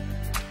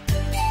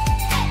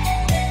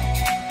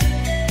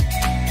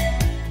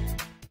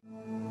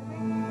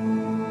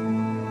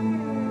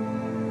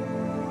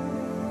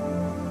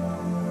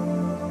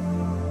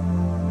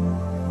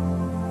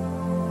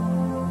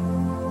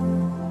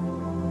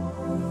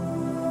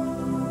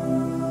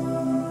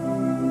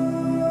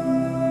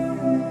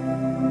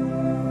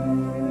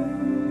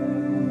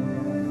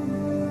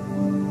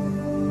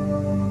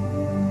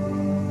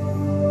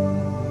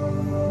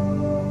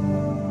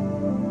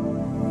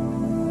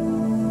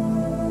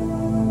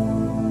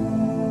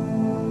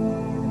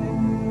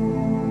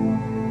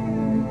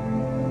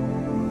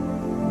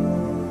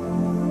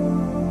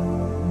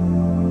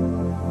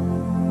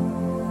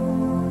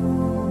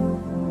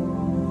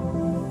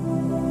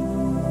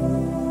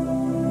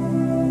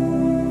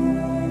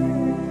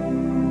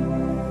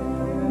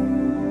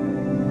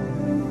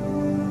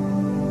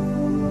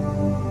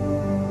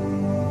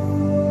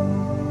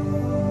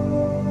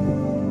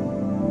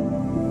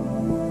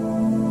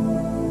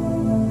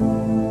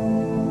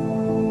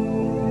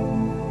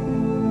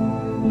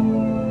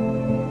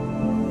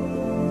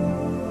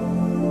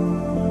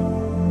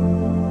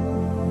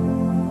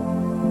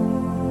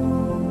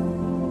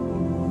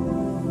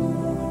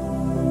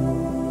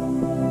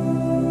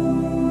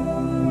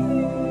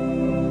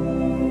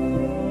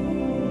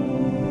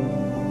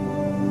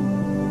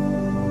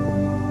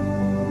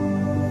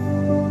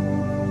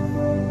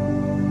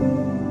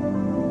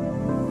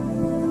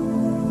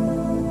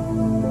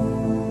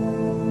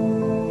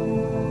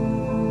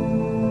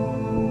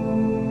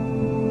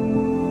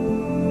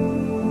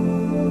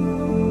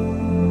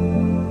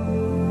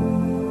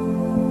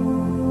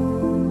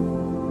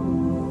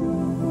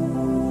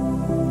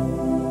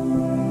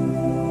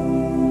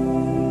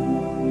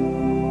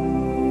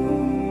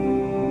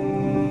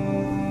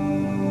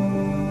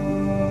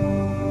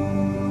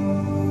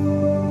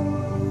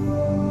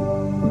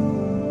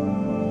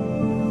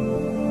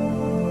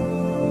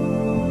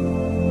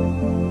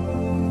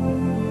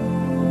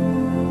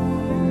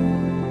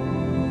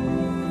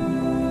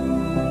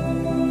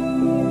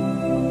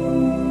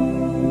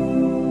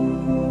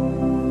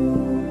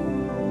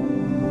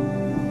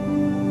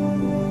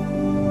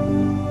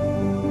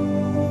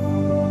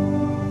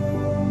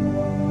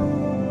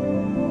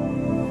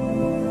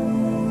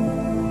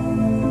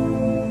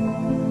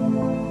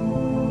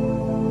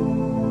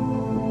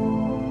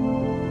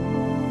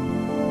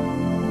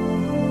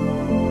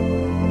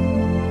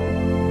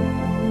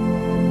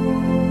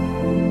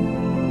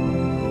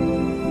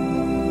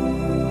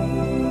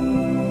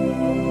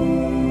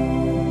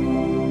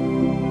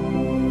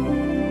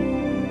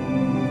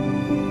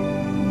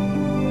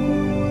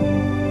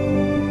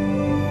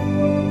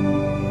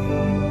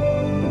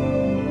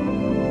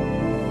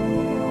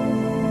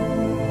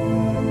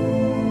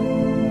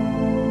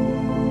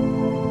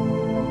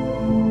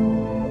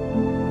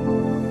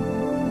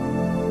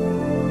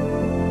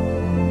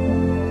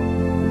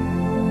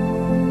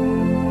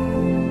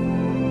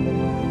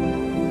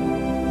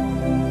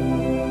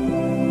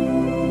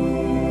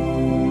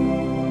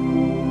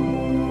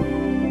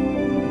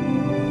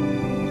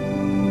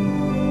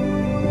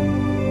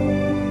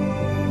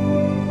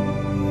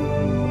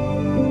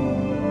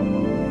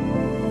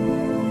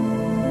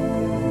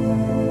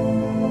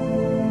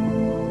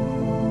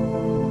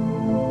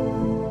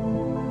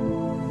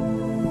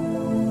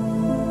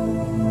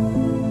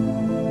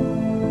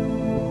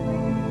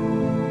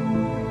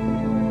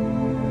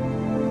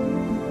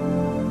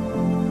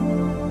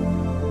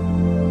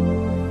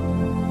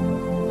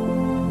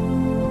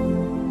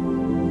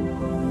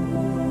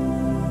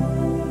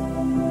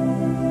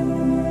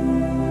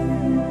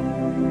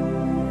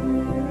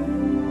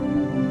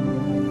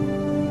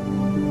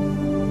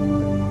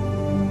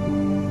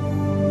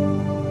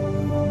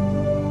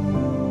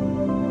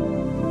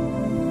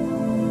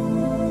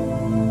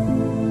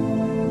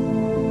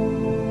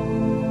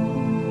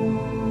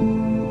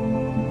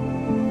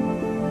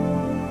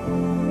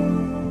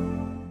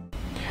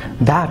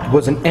 That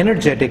was an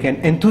energetic and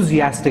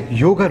enthusiastic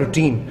yoga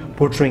routine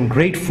portraying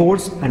great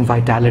force and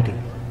vitality.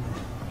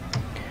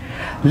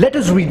 Let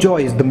us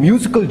rejoice the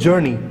musical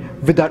journey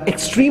with our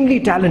extremely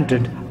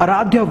talented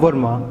Aradhya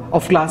Verma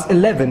of class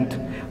 11th,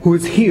 who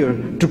is here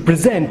to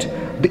present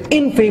the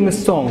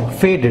infamous song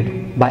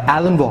Faded by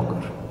Alan Walker.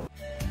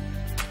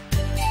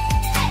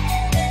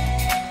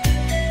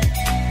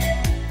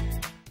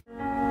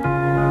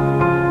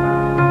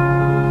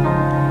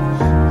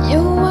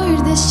 You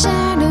were the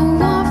shadow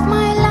of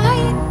my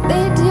light.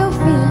 Did you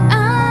feel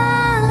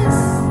us?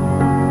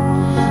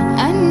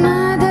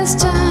 Another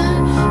star,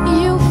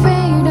 you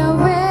fade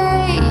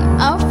away.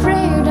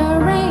 Afraid our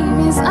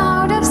rain is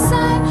out of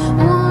sight.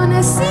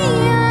 Wanna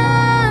see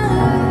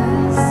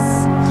us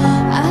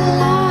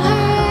alive.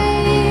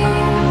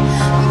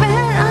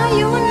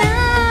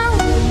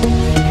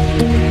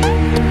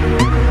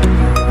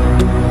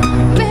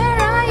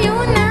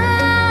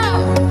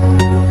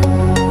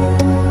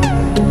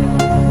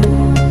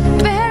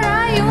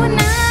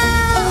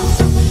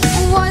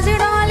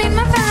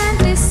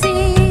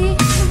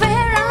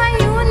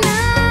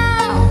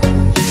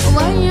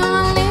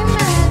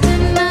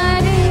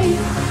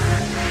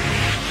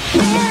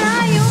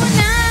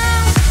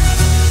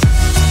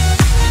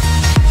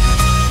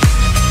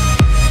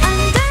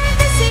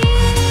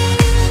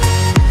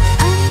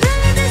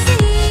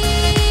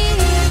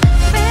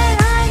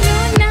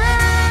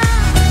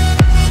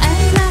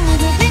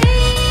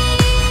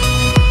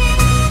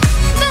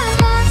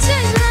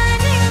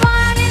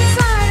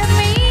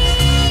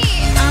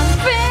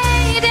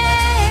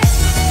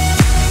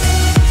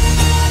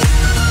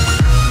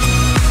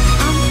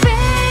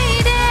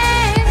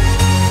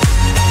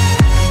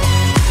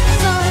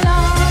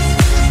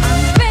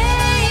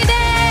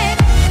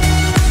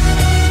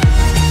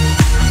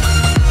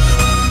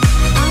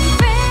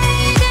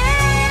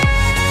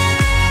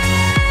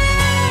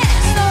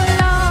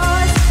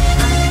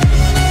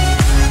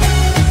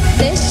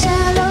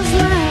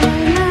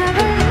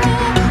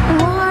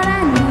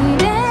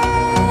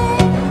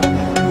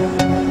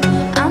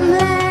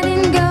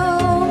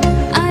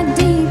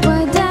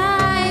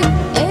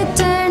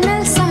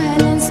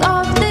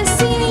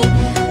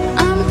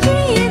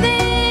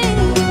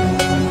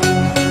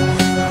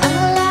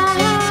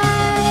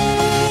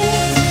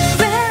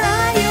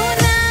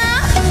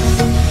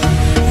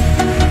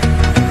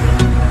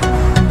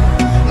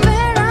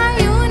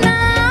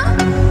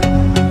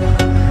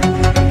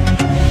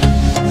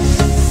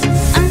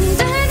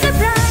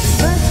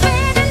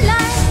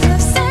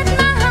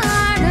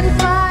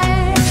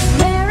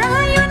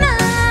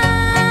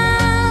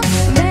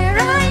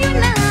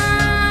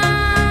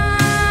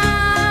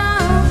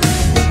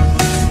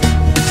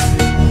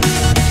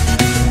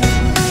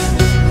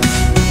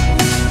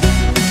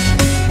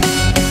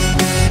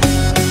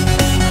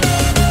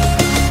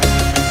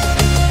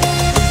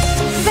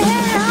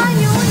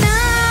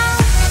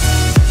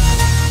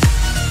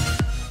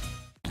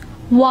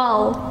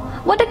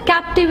 Wow, what a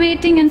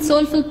captivating and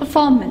soulful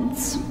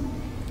performance.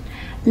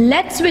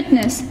 Let's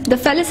witness the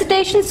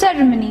felicitation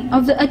ceremony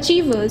of the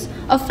achievers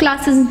of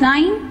classes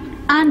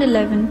 9 and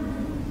 11.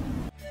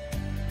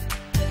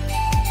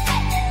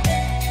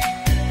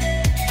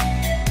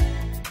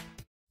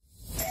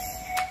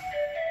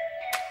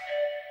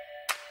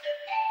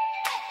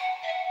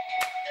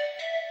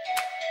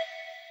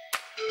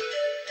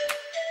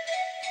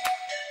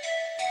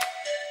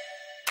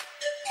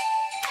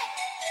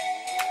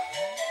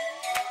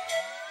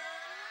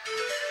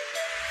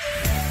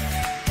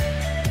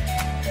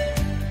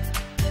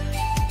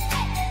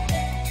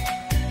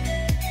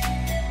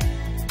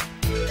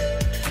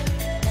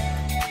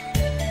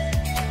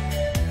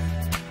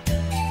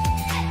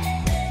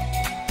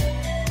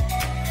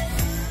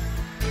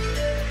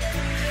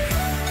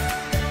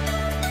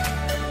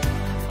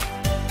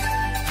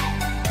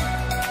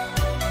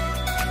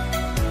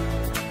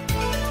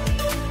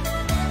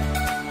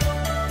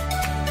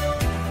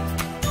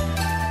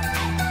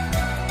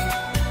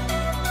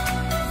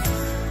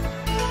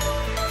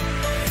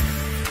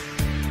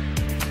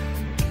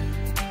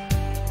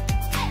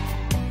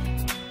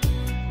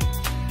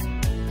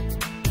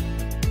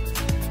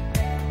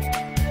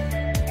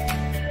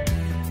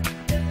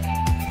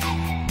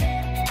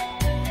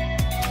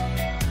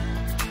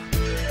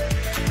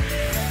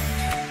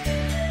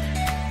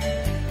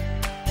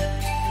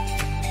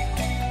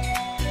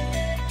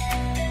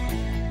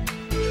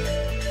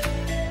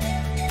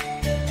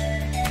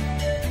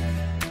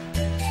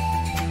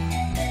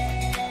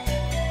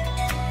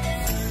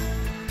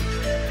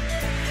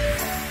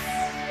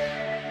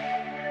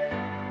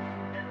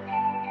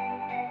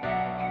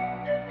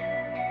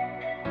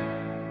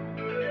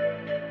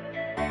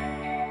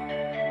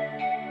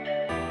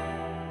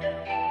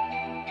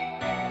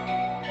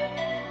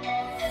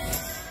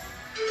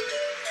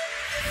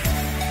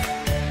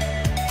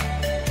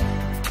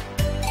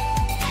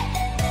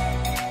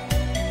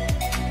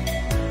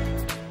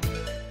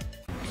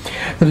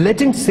 The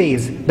legend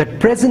says that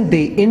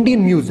present-day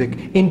Indian music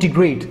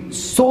integrates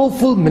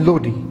soulful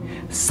melody,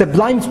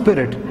 sublime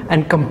spirit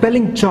and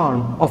compelling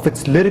charm of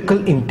its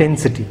lyrical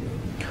intensity.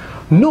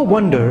 No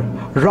wonder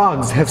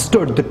rags have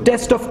stood the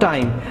test of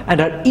time and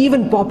are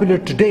even popular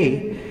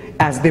today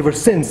as they were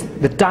since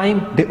the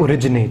time they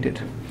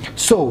originated.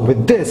 So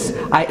with this,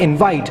 I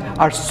invite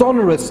our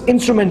sonorous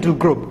instrumental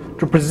group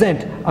to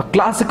present a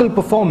classical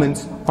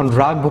performance on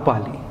Rag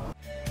Bhopali.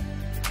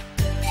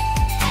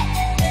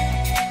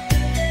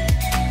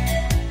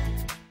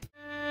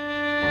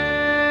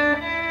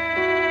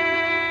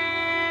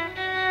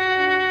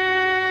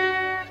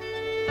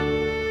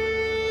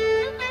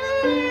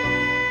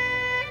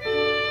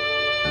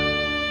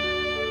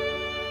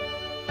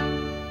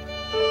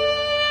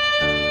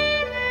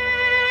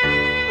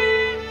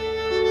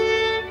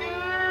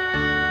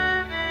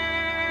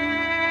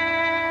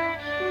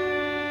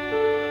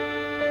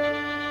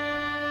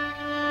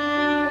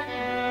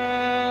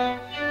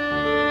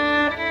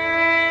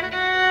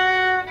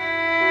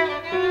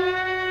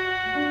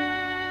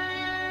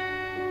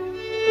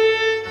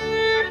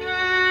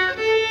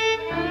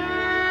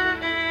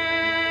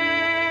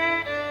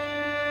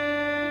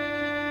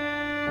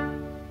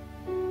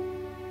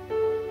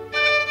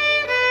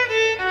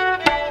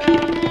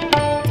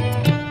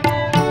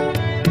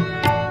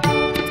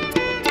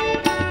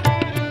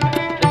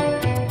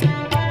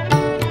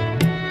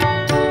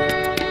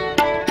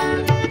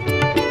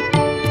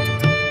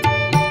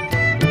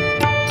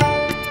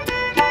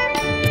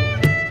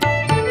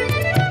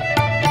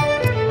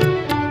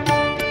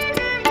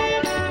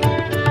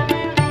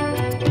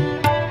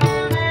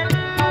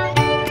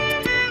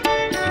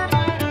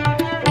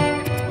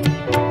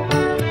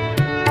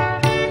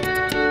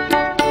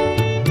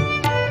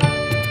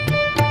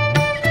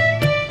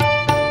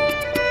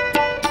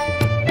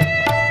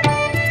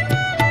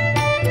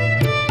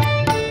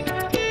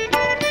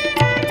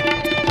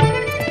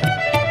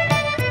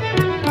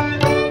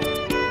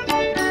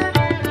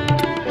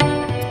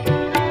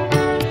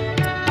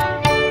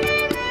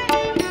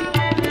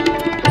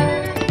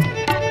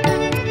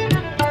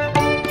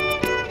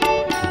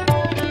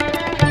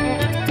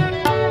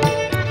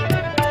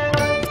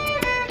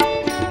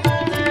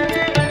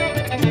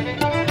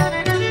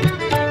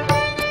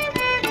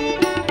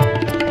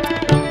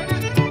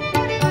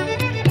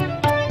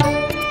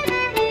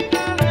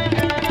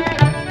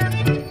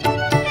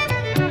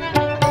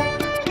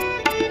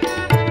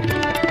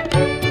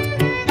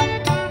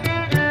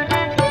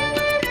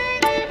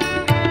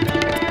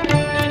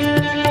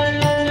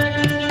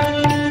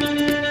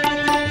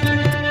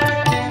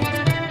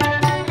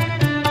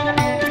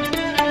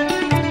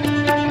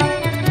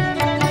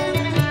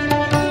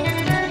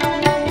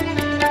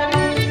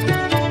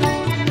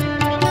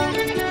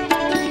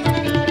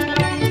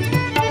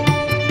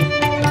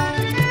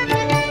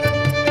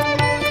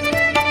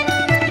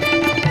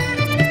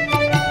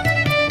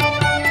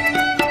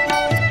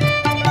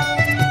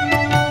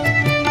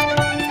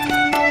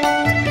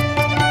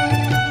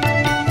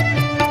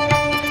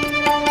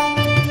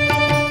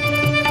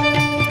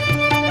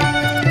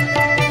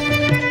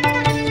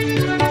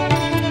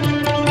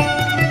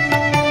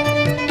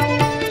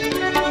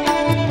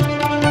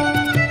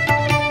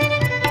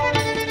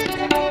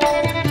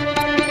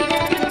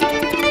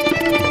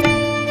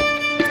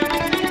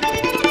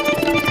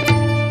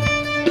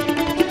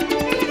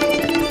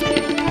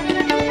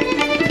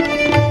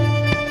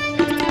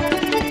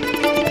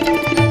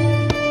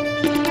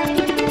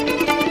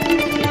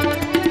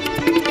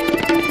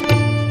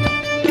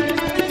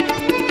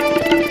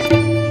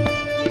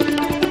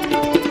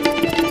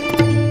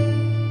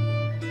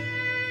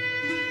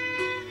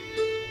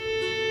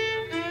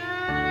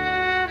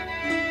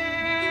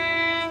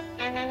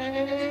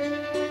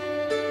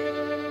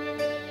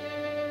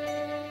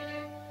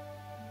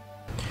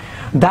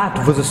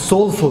 That was a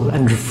soulful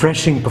and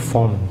refreshing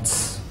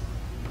performance.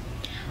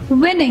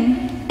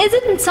 Winning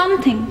isn't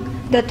something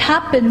that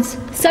happens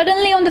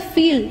suddenly on the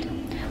field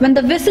when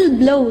the whistle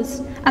blows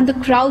and the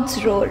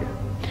crowds roar.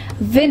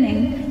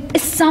 Winning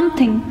is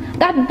something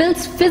that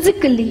builds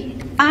physically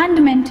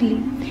and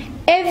mentally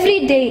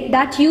every day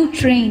that you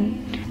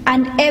train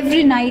and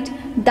every night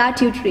that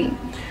you dream.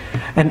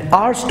 And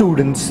our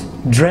students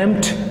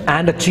dreamt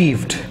and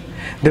achieved.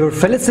 They were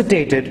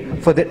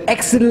felicitated for their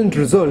excellent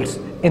results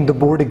in the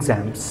board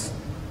exams.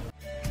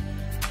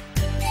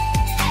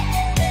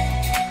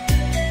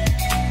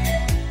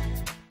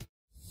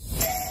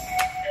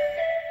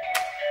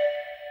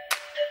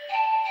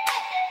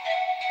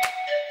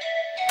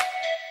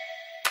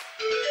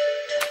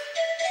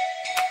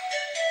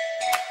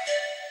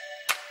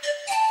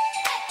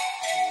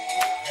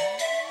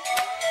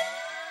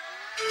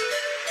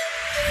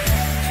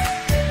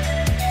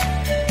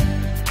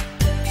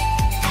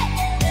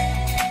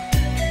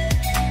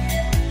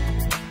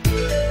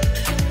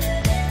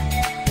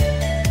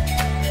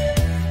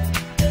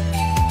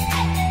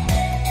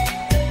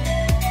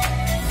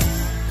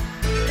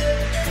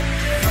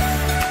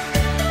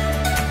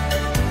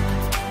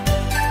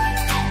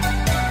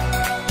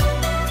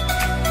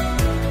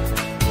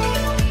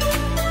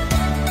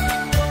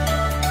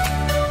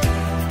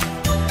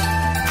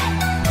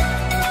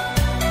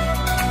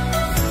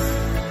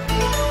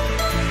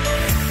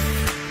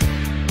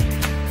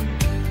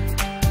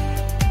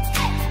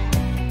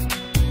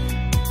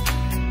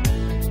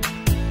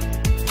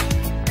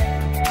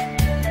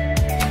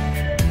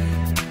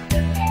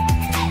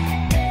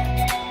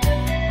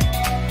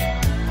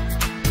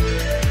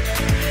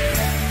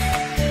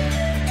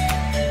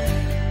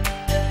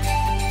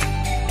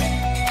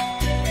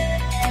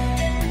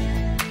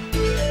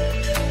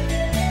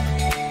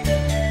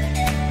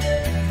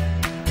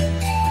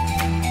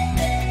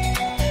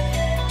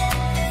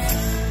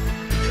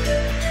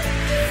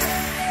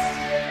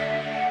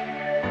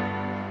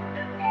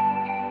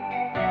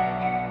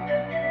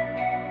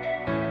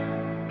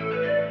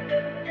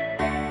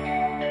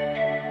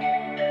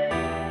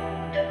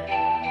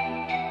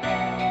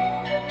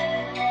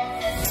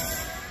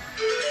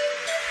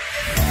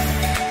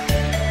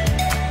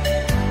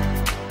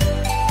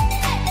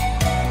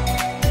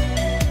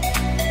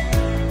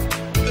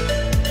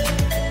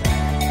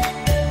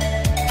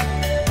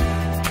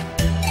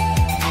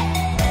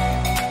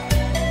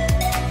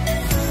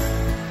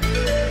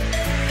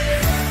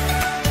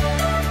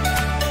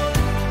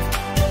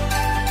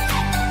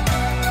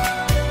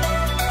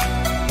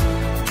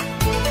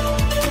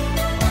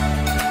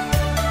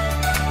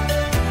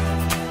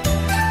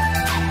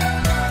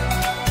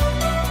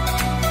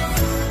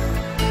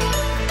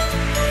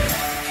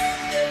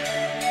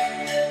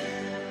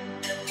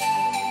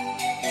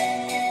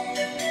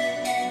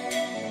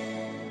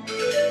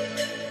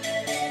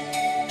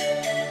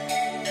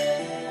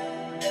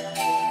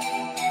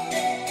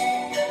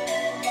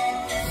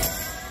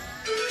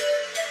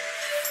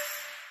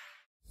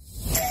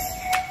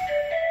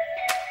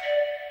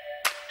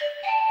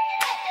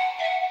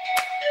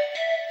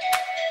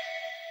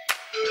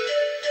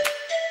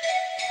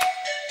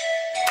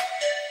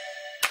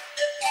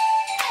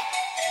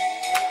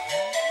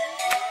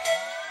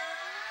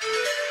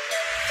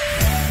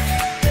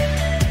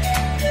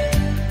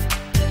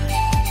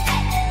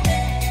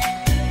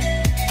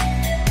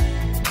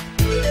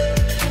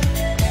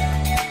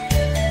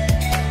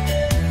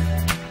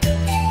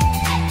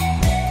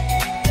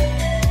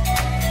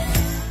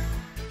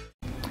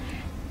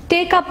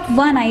 Take up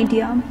one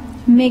idea,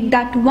 make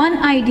that one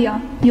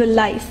idea your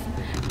life.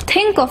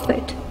 Think of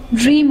it,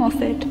 dream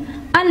of it,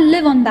 and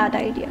live on that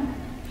idea.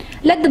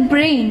 Let the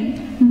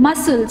brain,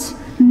 muscles,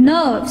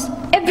 nerves,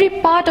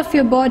 every part of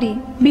your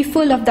body be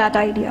full of that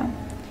idea.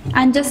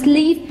 And just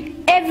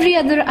leave every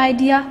other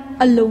idea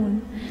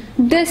alone.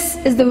 This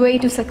is the way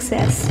to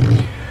success.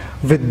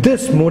 With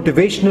this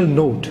motivational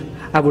note,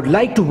 I would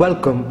like to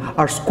welcome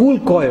our school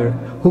choir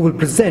who will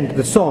present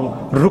the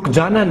song Ruk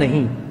Jana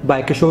Nahi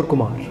by Kishore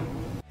Kumar.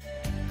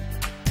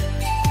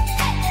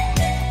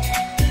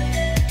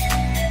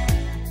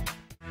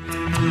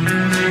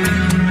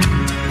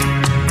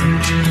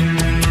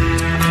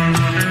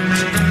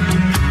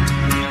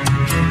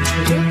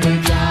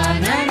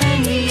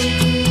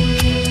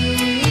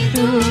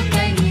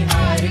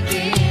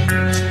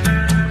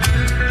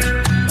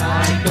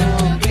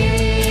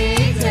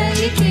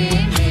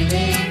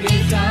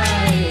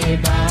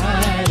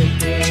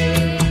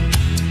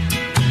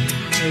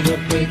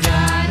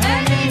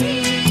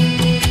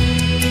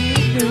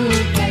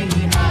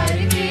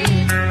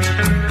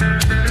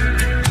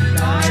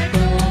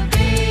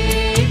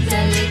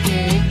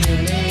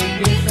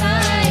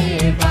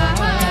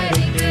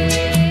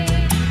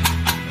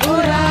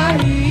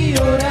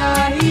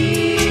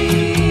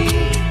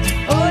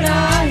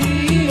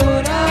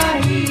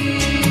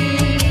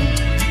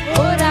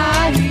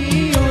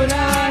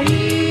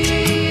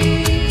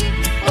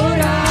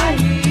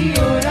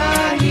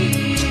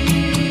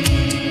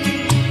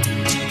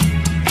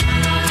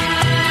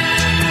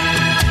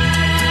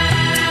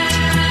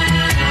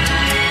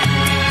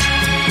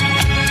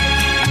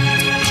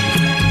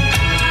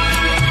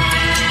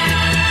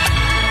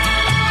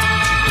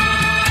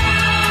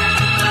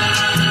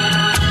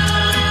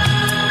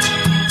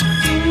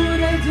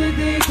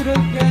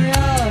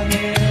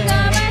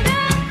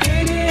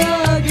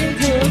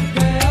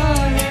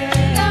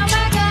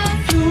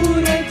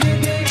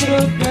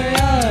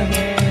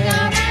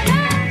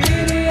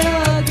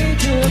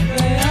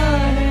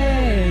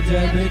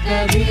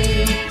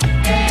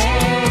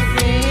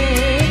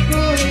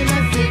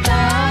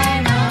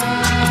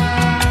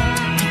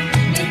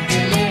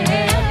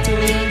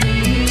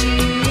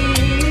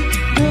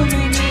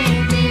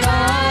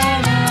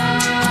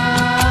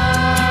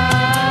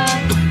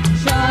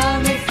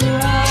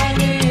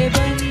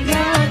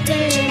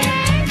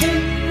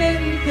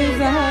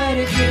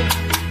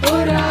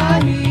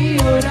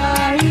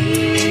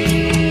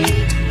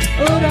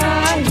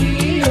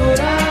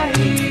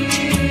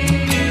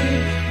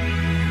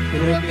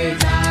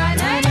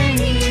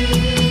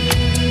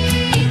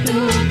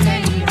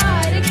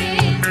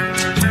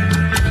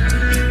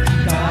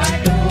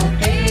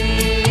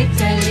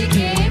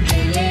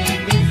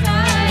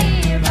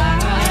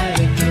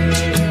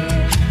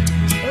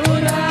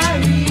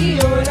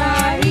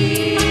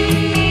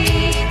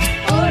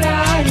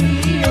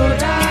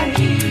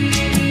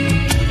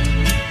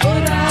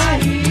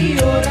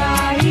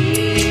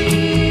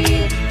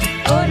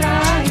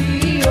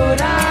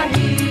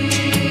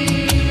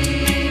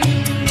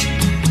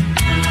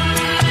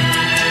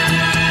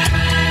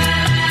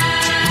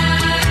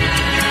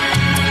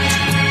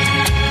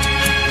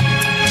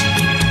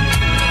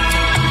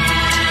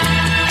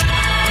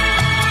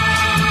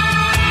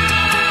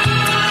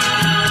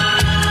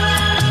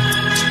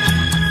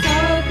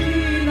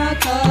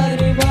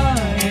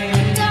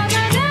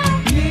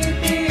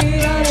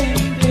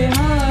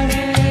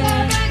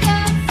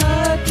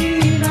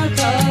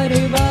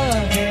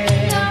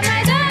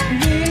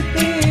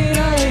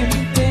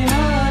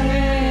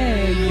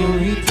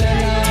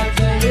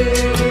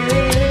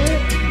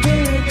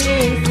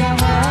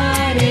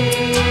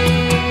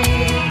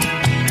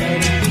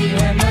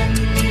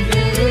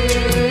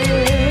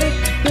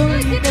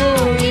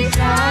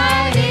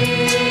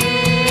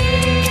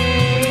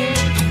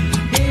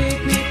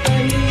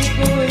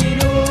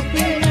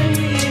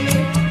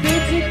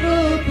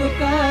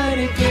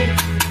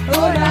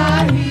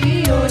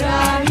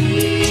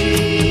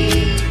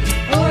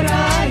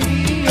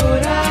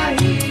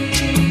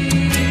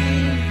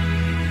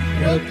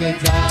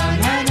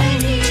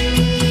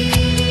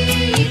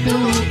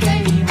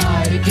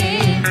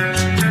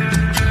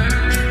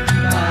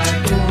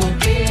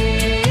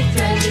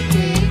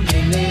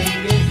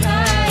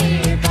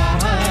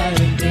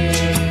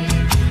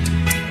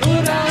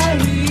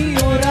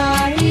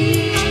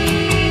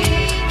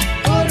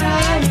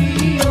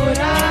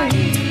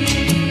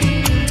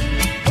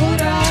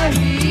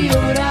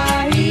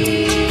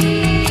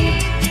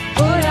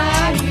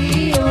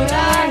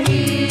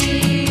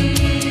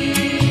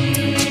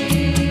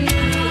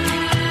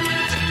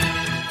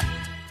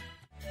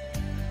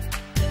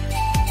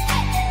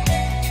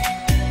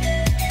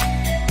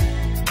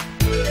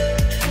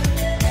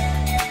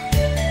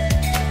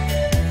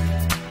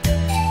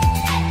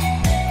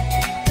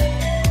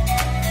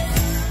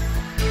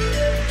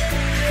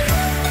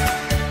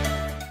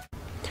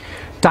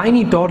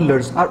 Tiny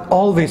toddlers are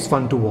always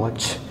fun to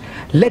watch.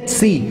 Let's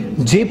see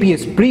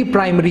JPS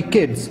pre-primary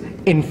kids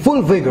in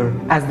full vigor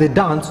as they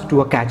dance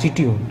to a catchy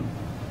tune.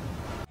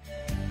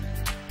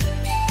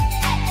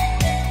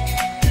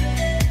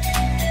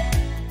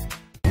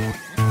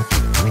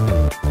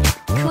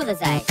 Cool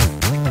as ice.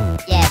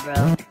 Yeah,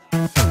 bro.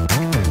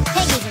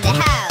 Peggy's in the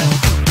house.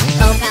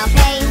 Oh, pal,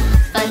 pay,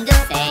 fun to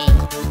say.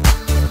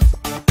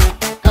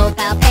 Oh,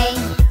 pal, pay,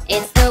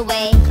 it's the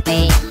way,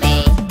 way,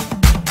 way.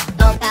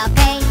 Oh, pal,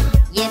 pay,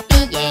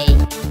 yippee, yay.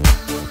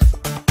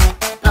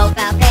 Oh,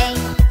 pal, pay,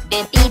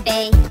 bippy,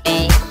 bay,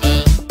 bay,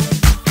 bay.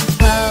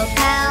 Oh,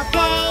 pal,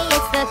 pay,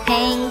 it's the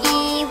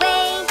pengy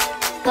way.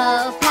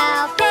 Oh,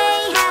 pal, pay,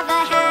 have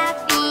a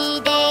happy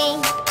day.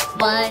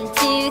 1,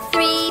 2,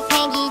 3,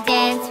 pengy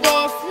dance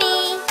with me.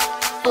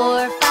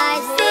 4,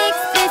 5, 6,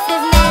 this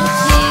is meant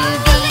to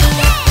be.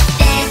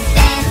 Dance,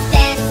 dance,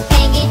 dance,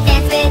 pengy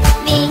dance with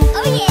me.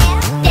 Oh yeah.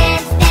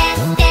 Dance,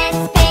 dance,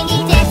 dance, pengy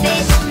dance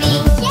with me.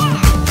 Yeah.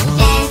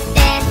 Dance,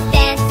 dance,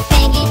 dance,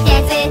 pengy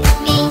dance with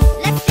me.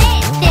 Let's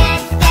dance,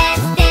 dance,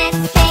 dance,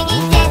 dance, pengy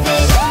dance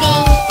with me.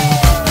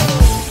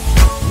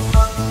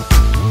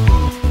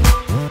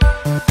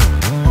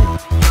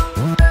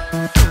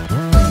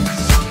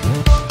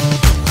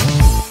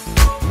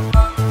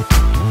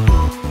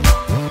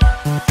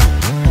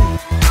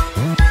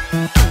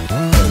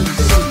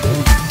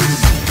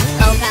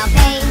 Oh, pal,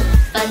 pay,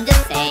 fun to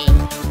say.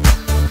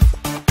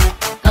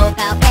 Oh,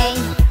 pal, pay,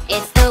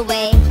 it's the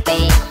way,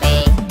 way,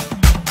 way.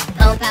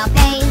 Oh, pal,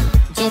 pay,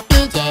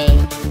 jippy, jay.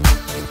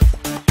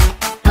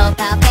 Oh,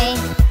 pal, pay,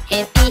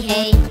 hippie,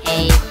 hey,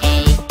 hey,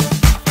 hey.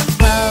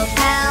 Oh,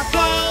 pal,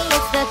 pay,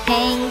 it's the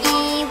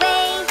pengy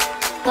way.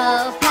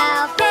 Oh,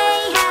 pal, pay,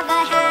 have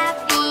a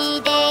happy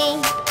day.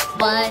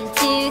 1,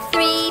 2,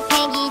 3,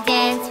 pengy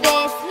dance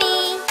with me.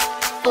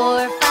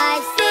 4,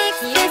 5, 6,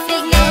 this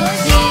is meant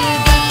to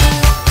be.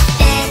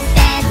 Dance,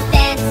 dance,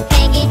 dance,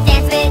 pengy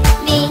dance with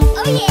me.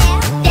 Oh yeah.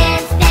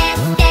 Dance,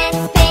 dance,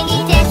 dance, pengy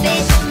dance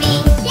with me.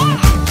 Yeah.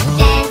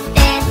 Dance,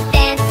 dance,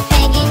 dance,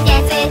 pengy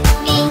dance with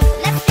me.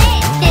 Let's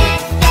dance,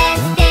 dance,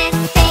 dance,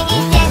 dance, pengy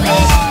dance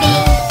with me.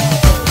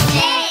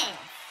 Dance.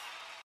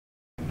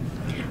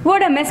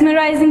 What a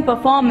mesmerizing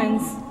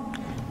performance!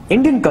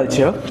 Indian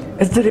culture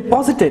is the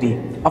repository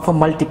of a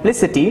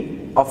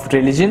multiplicity of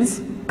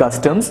religions,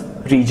 customs,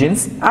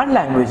 regions and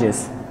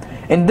languages.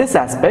 In this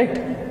aspect,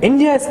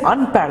 India is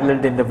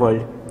unparalleled in the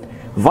world.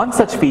 One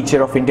such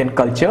feature of Indian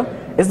culture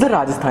is the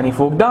Rajasthani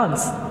folk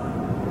dance.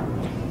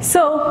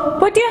 So,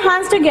 put your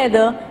hands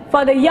together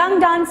for the young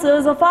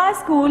dancers of our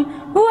school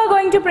who are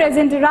going to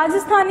present a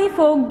Rajasthani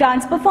folk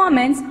dance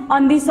performance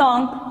on the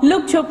song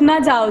Luk Chup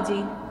Na Jao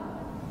Ji.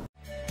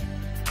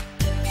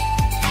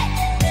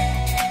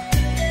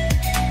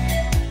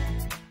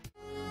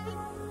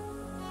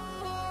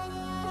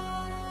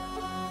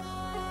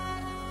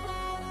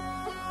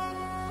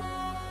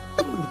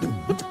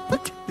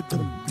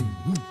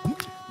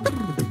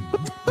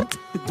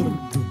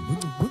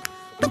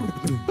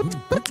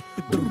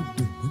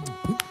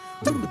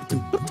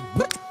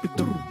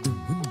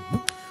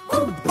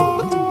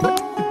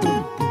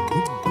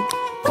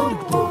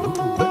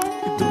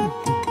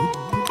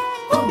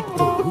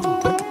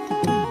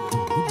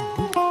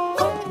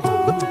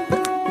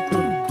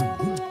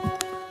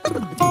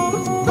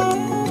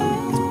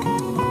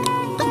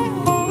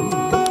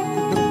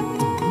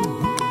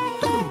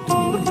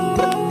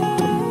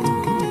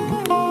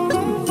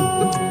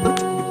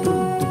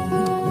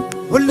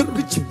 Look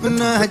छुप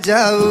ना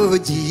जाओ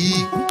जी,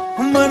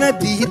 मन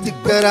दीद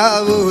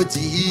कराओ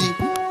जी।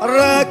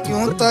 अरे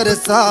क्यों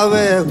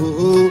तरसावे हो,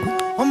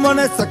 मन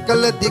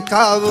सकल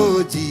दिखाओ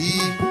जी।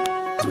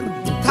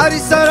 थारी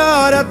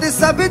शरारत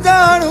सब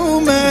जानू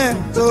मैं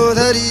तो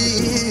धरी,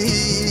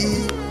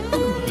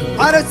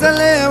 हर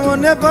सले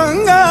उन्हें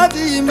बंगा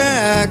दी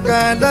मैं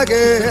कह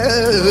लगे।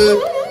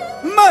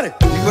 मर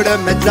बड़े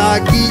में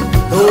जागी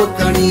दो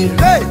कणी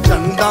रे,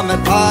 चंदा में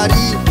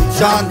थारी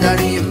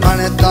चांदनी मन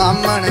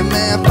दामन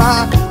में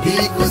बाती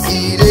खुशी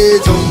रे।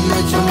 झुम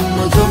झुम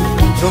झुम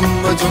झुम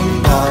झुम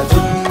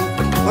झुम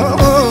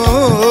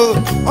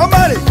ओ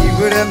मेरे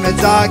इवड़े में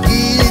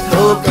जागी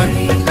दो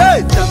कणी रे,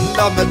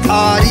 चंदा में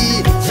थारी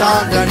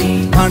चांदनी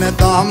मन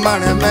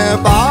दामन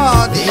में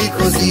बाती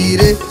खुशी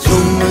रे।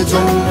 झुम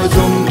झुम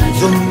झुम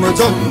झुम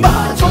झुम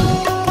झुम।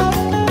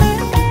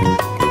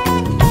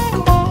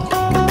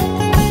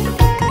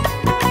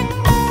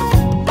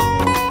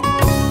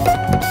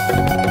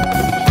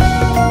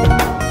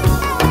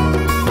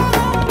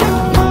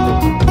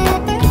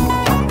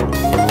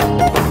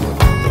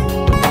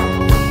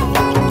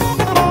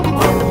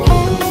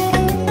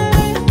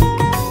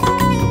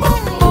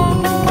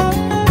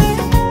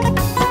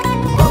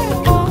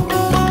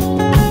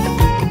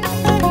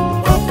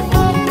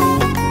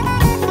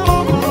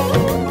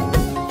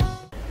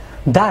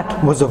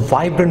 That was a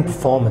vibrant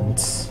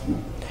performance.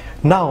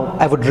 Now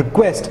I would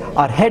request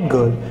our head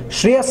girl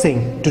Shreya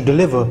Singh to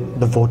deliver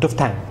the vote of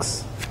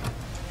thanks.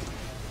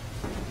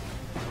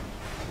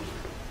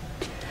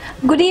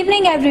 Good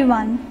evening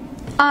everyone.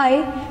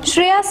 I,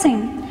 Shreya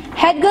Singh,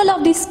 head girl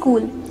of the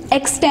school,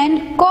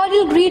 extend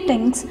cordial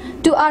greetings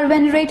to our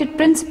venerated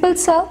Principal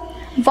Sir,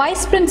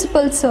 Vice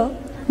Principal Sir,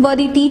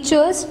 worthy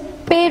teachers,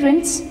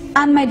 parents,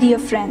 and my dear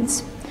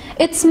friends.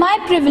 It's my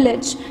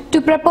privilege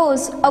to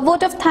propose a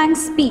vote of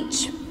thanks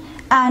speech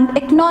and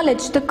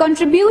acknowledge the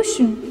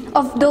contribution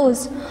of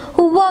those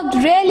who worked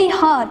really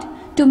hard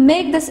to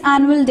make this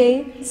annual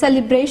day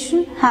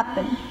celebration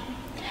happen.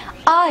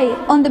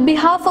 I, on the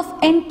behalf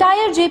of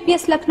entire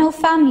JPS Lucknow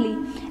family,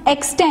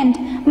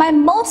 extend my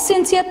most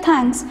sincere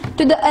thanks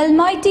to the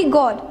Almighty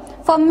God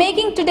for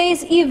making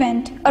today's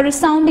event a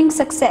resounding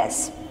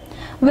success.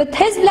 With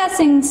His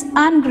blessings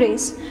and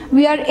grace,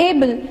 we are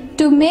able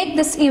to make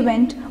this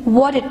event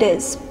what it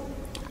is.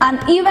 An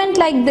event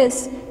like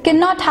this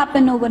cannot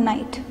happen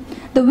overnight.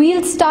 The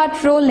wheels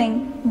start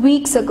rolling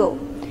weeks ago.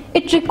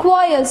 It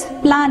requires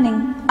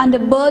planning and a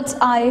bird's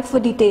eye for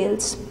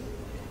details.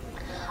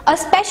 A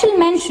special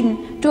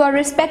mention to our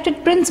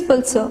respected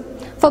Principal Sir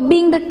for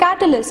being the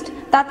catalyst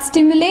that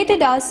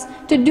stimulated us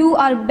to do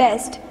our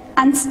best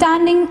and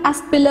standing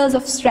as pillars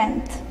of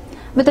strength.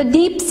 With a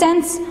deep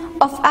sense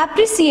of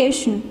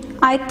appreciation,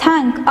 I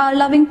thank our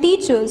loving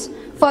teachers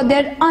for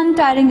their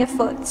untiring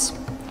efforts.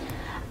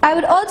 I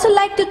would also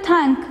like to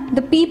thank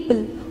the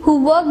people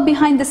who work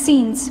behind the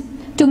scenes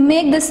to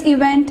make this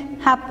event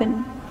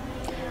happen.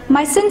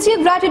 My sincere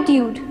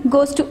gratitude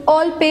goes to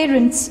all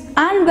parents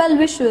and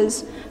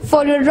well-wishers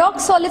for your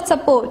rock-solid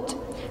support,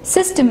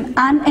 system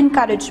and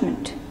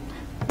encouragement.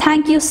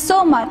 Thank you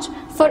so much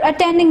for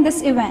attending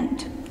this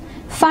event.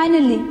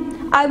 Finally,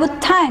 I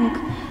would thank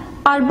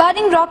our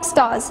budding rock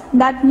stars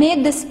that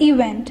made this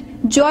event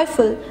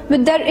joyful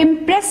with their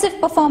impressive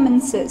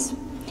performances.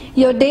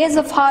 Your days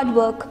of hard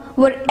work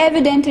were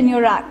evident in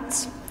your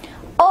acts.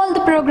 All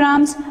the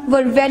programs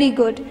were very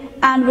good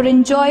and were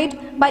enjoyed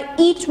by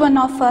each one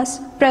of us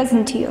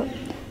present here.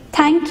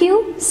 Thank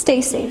you.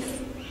 Stay safe.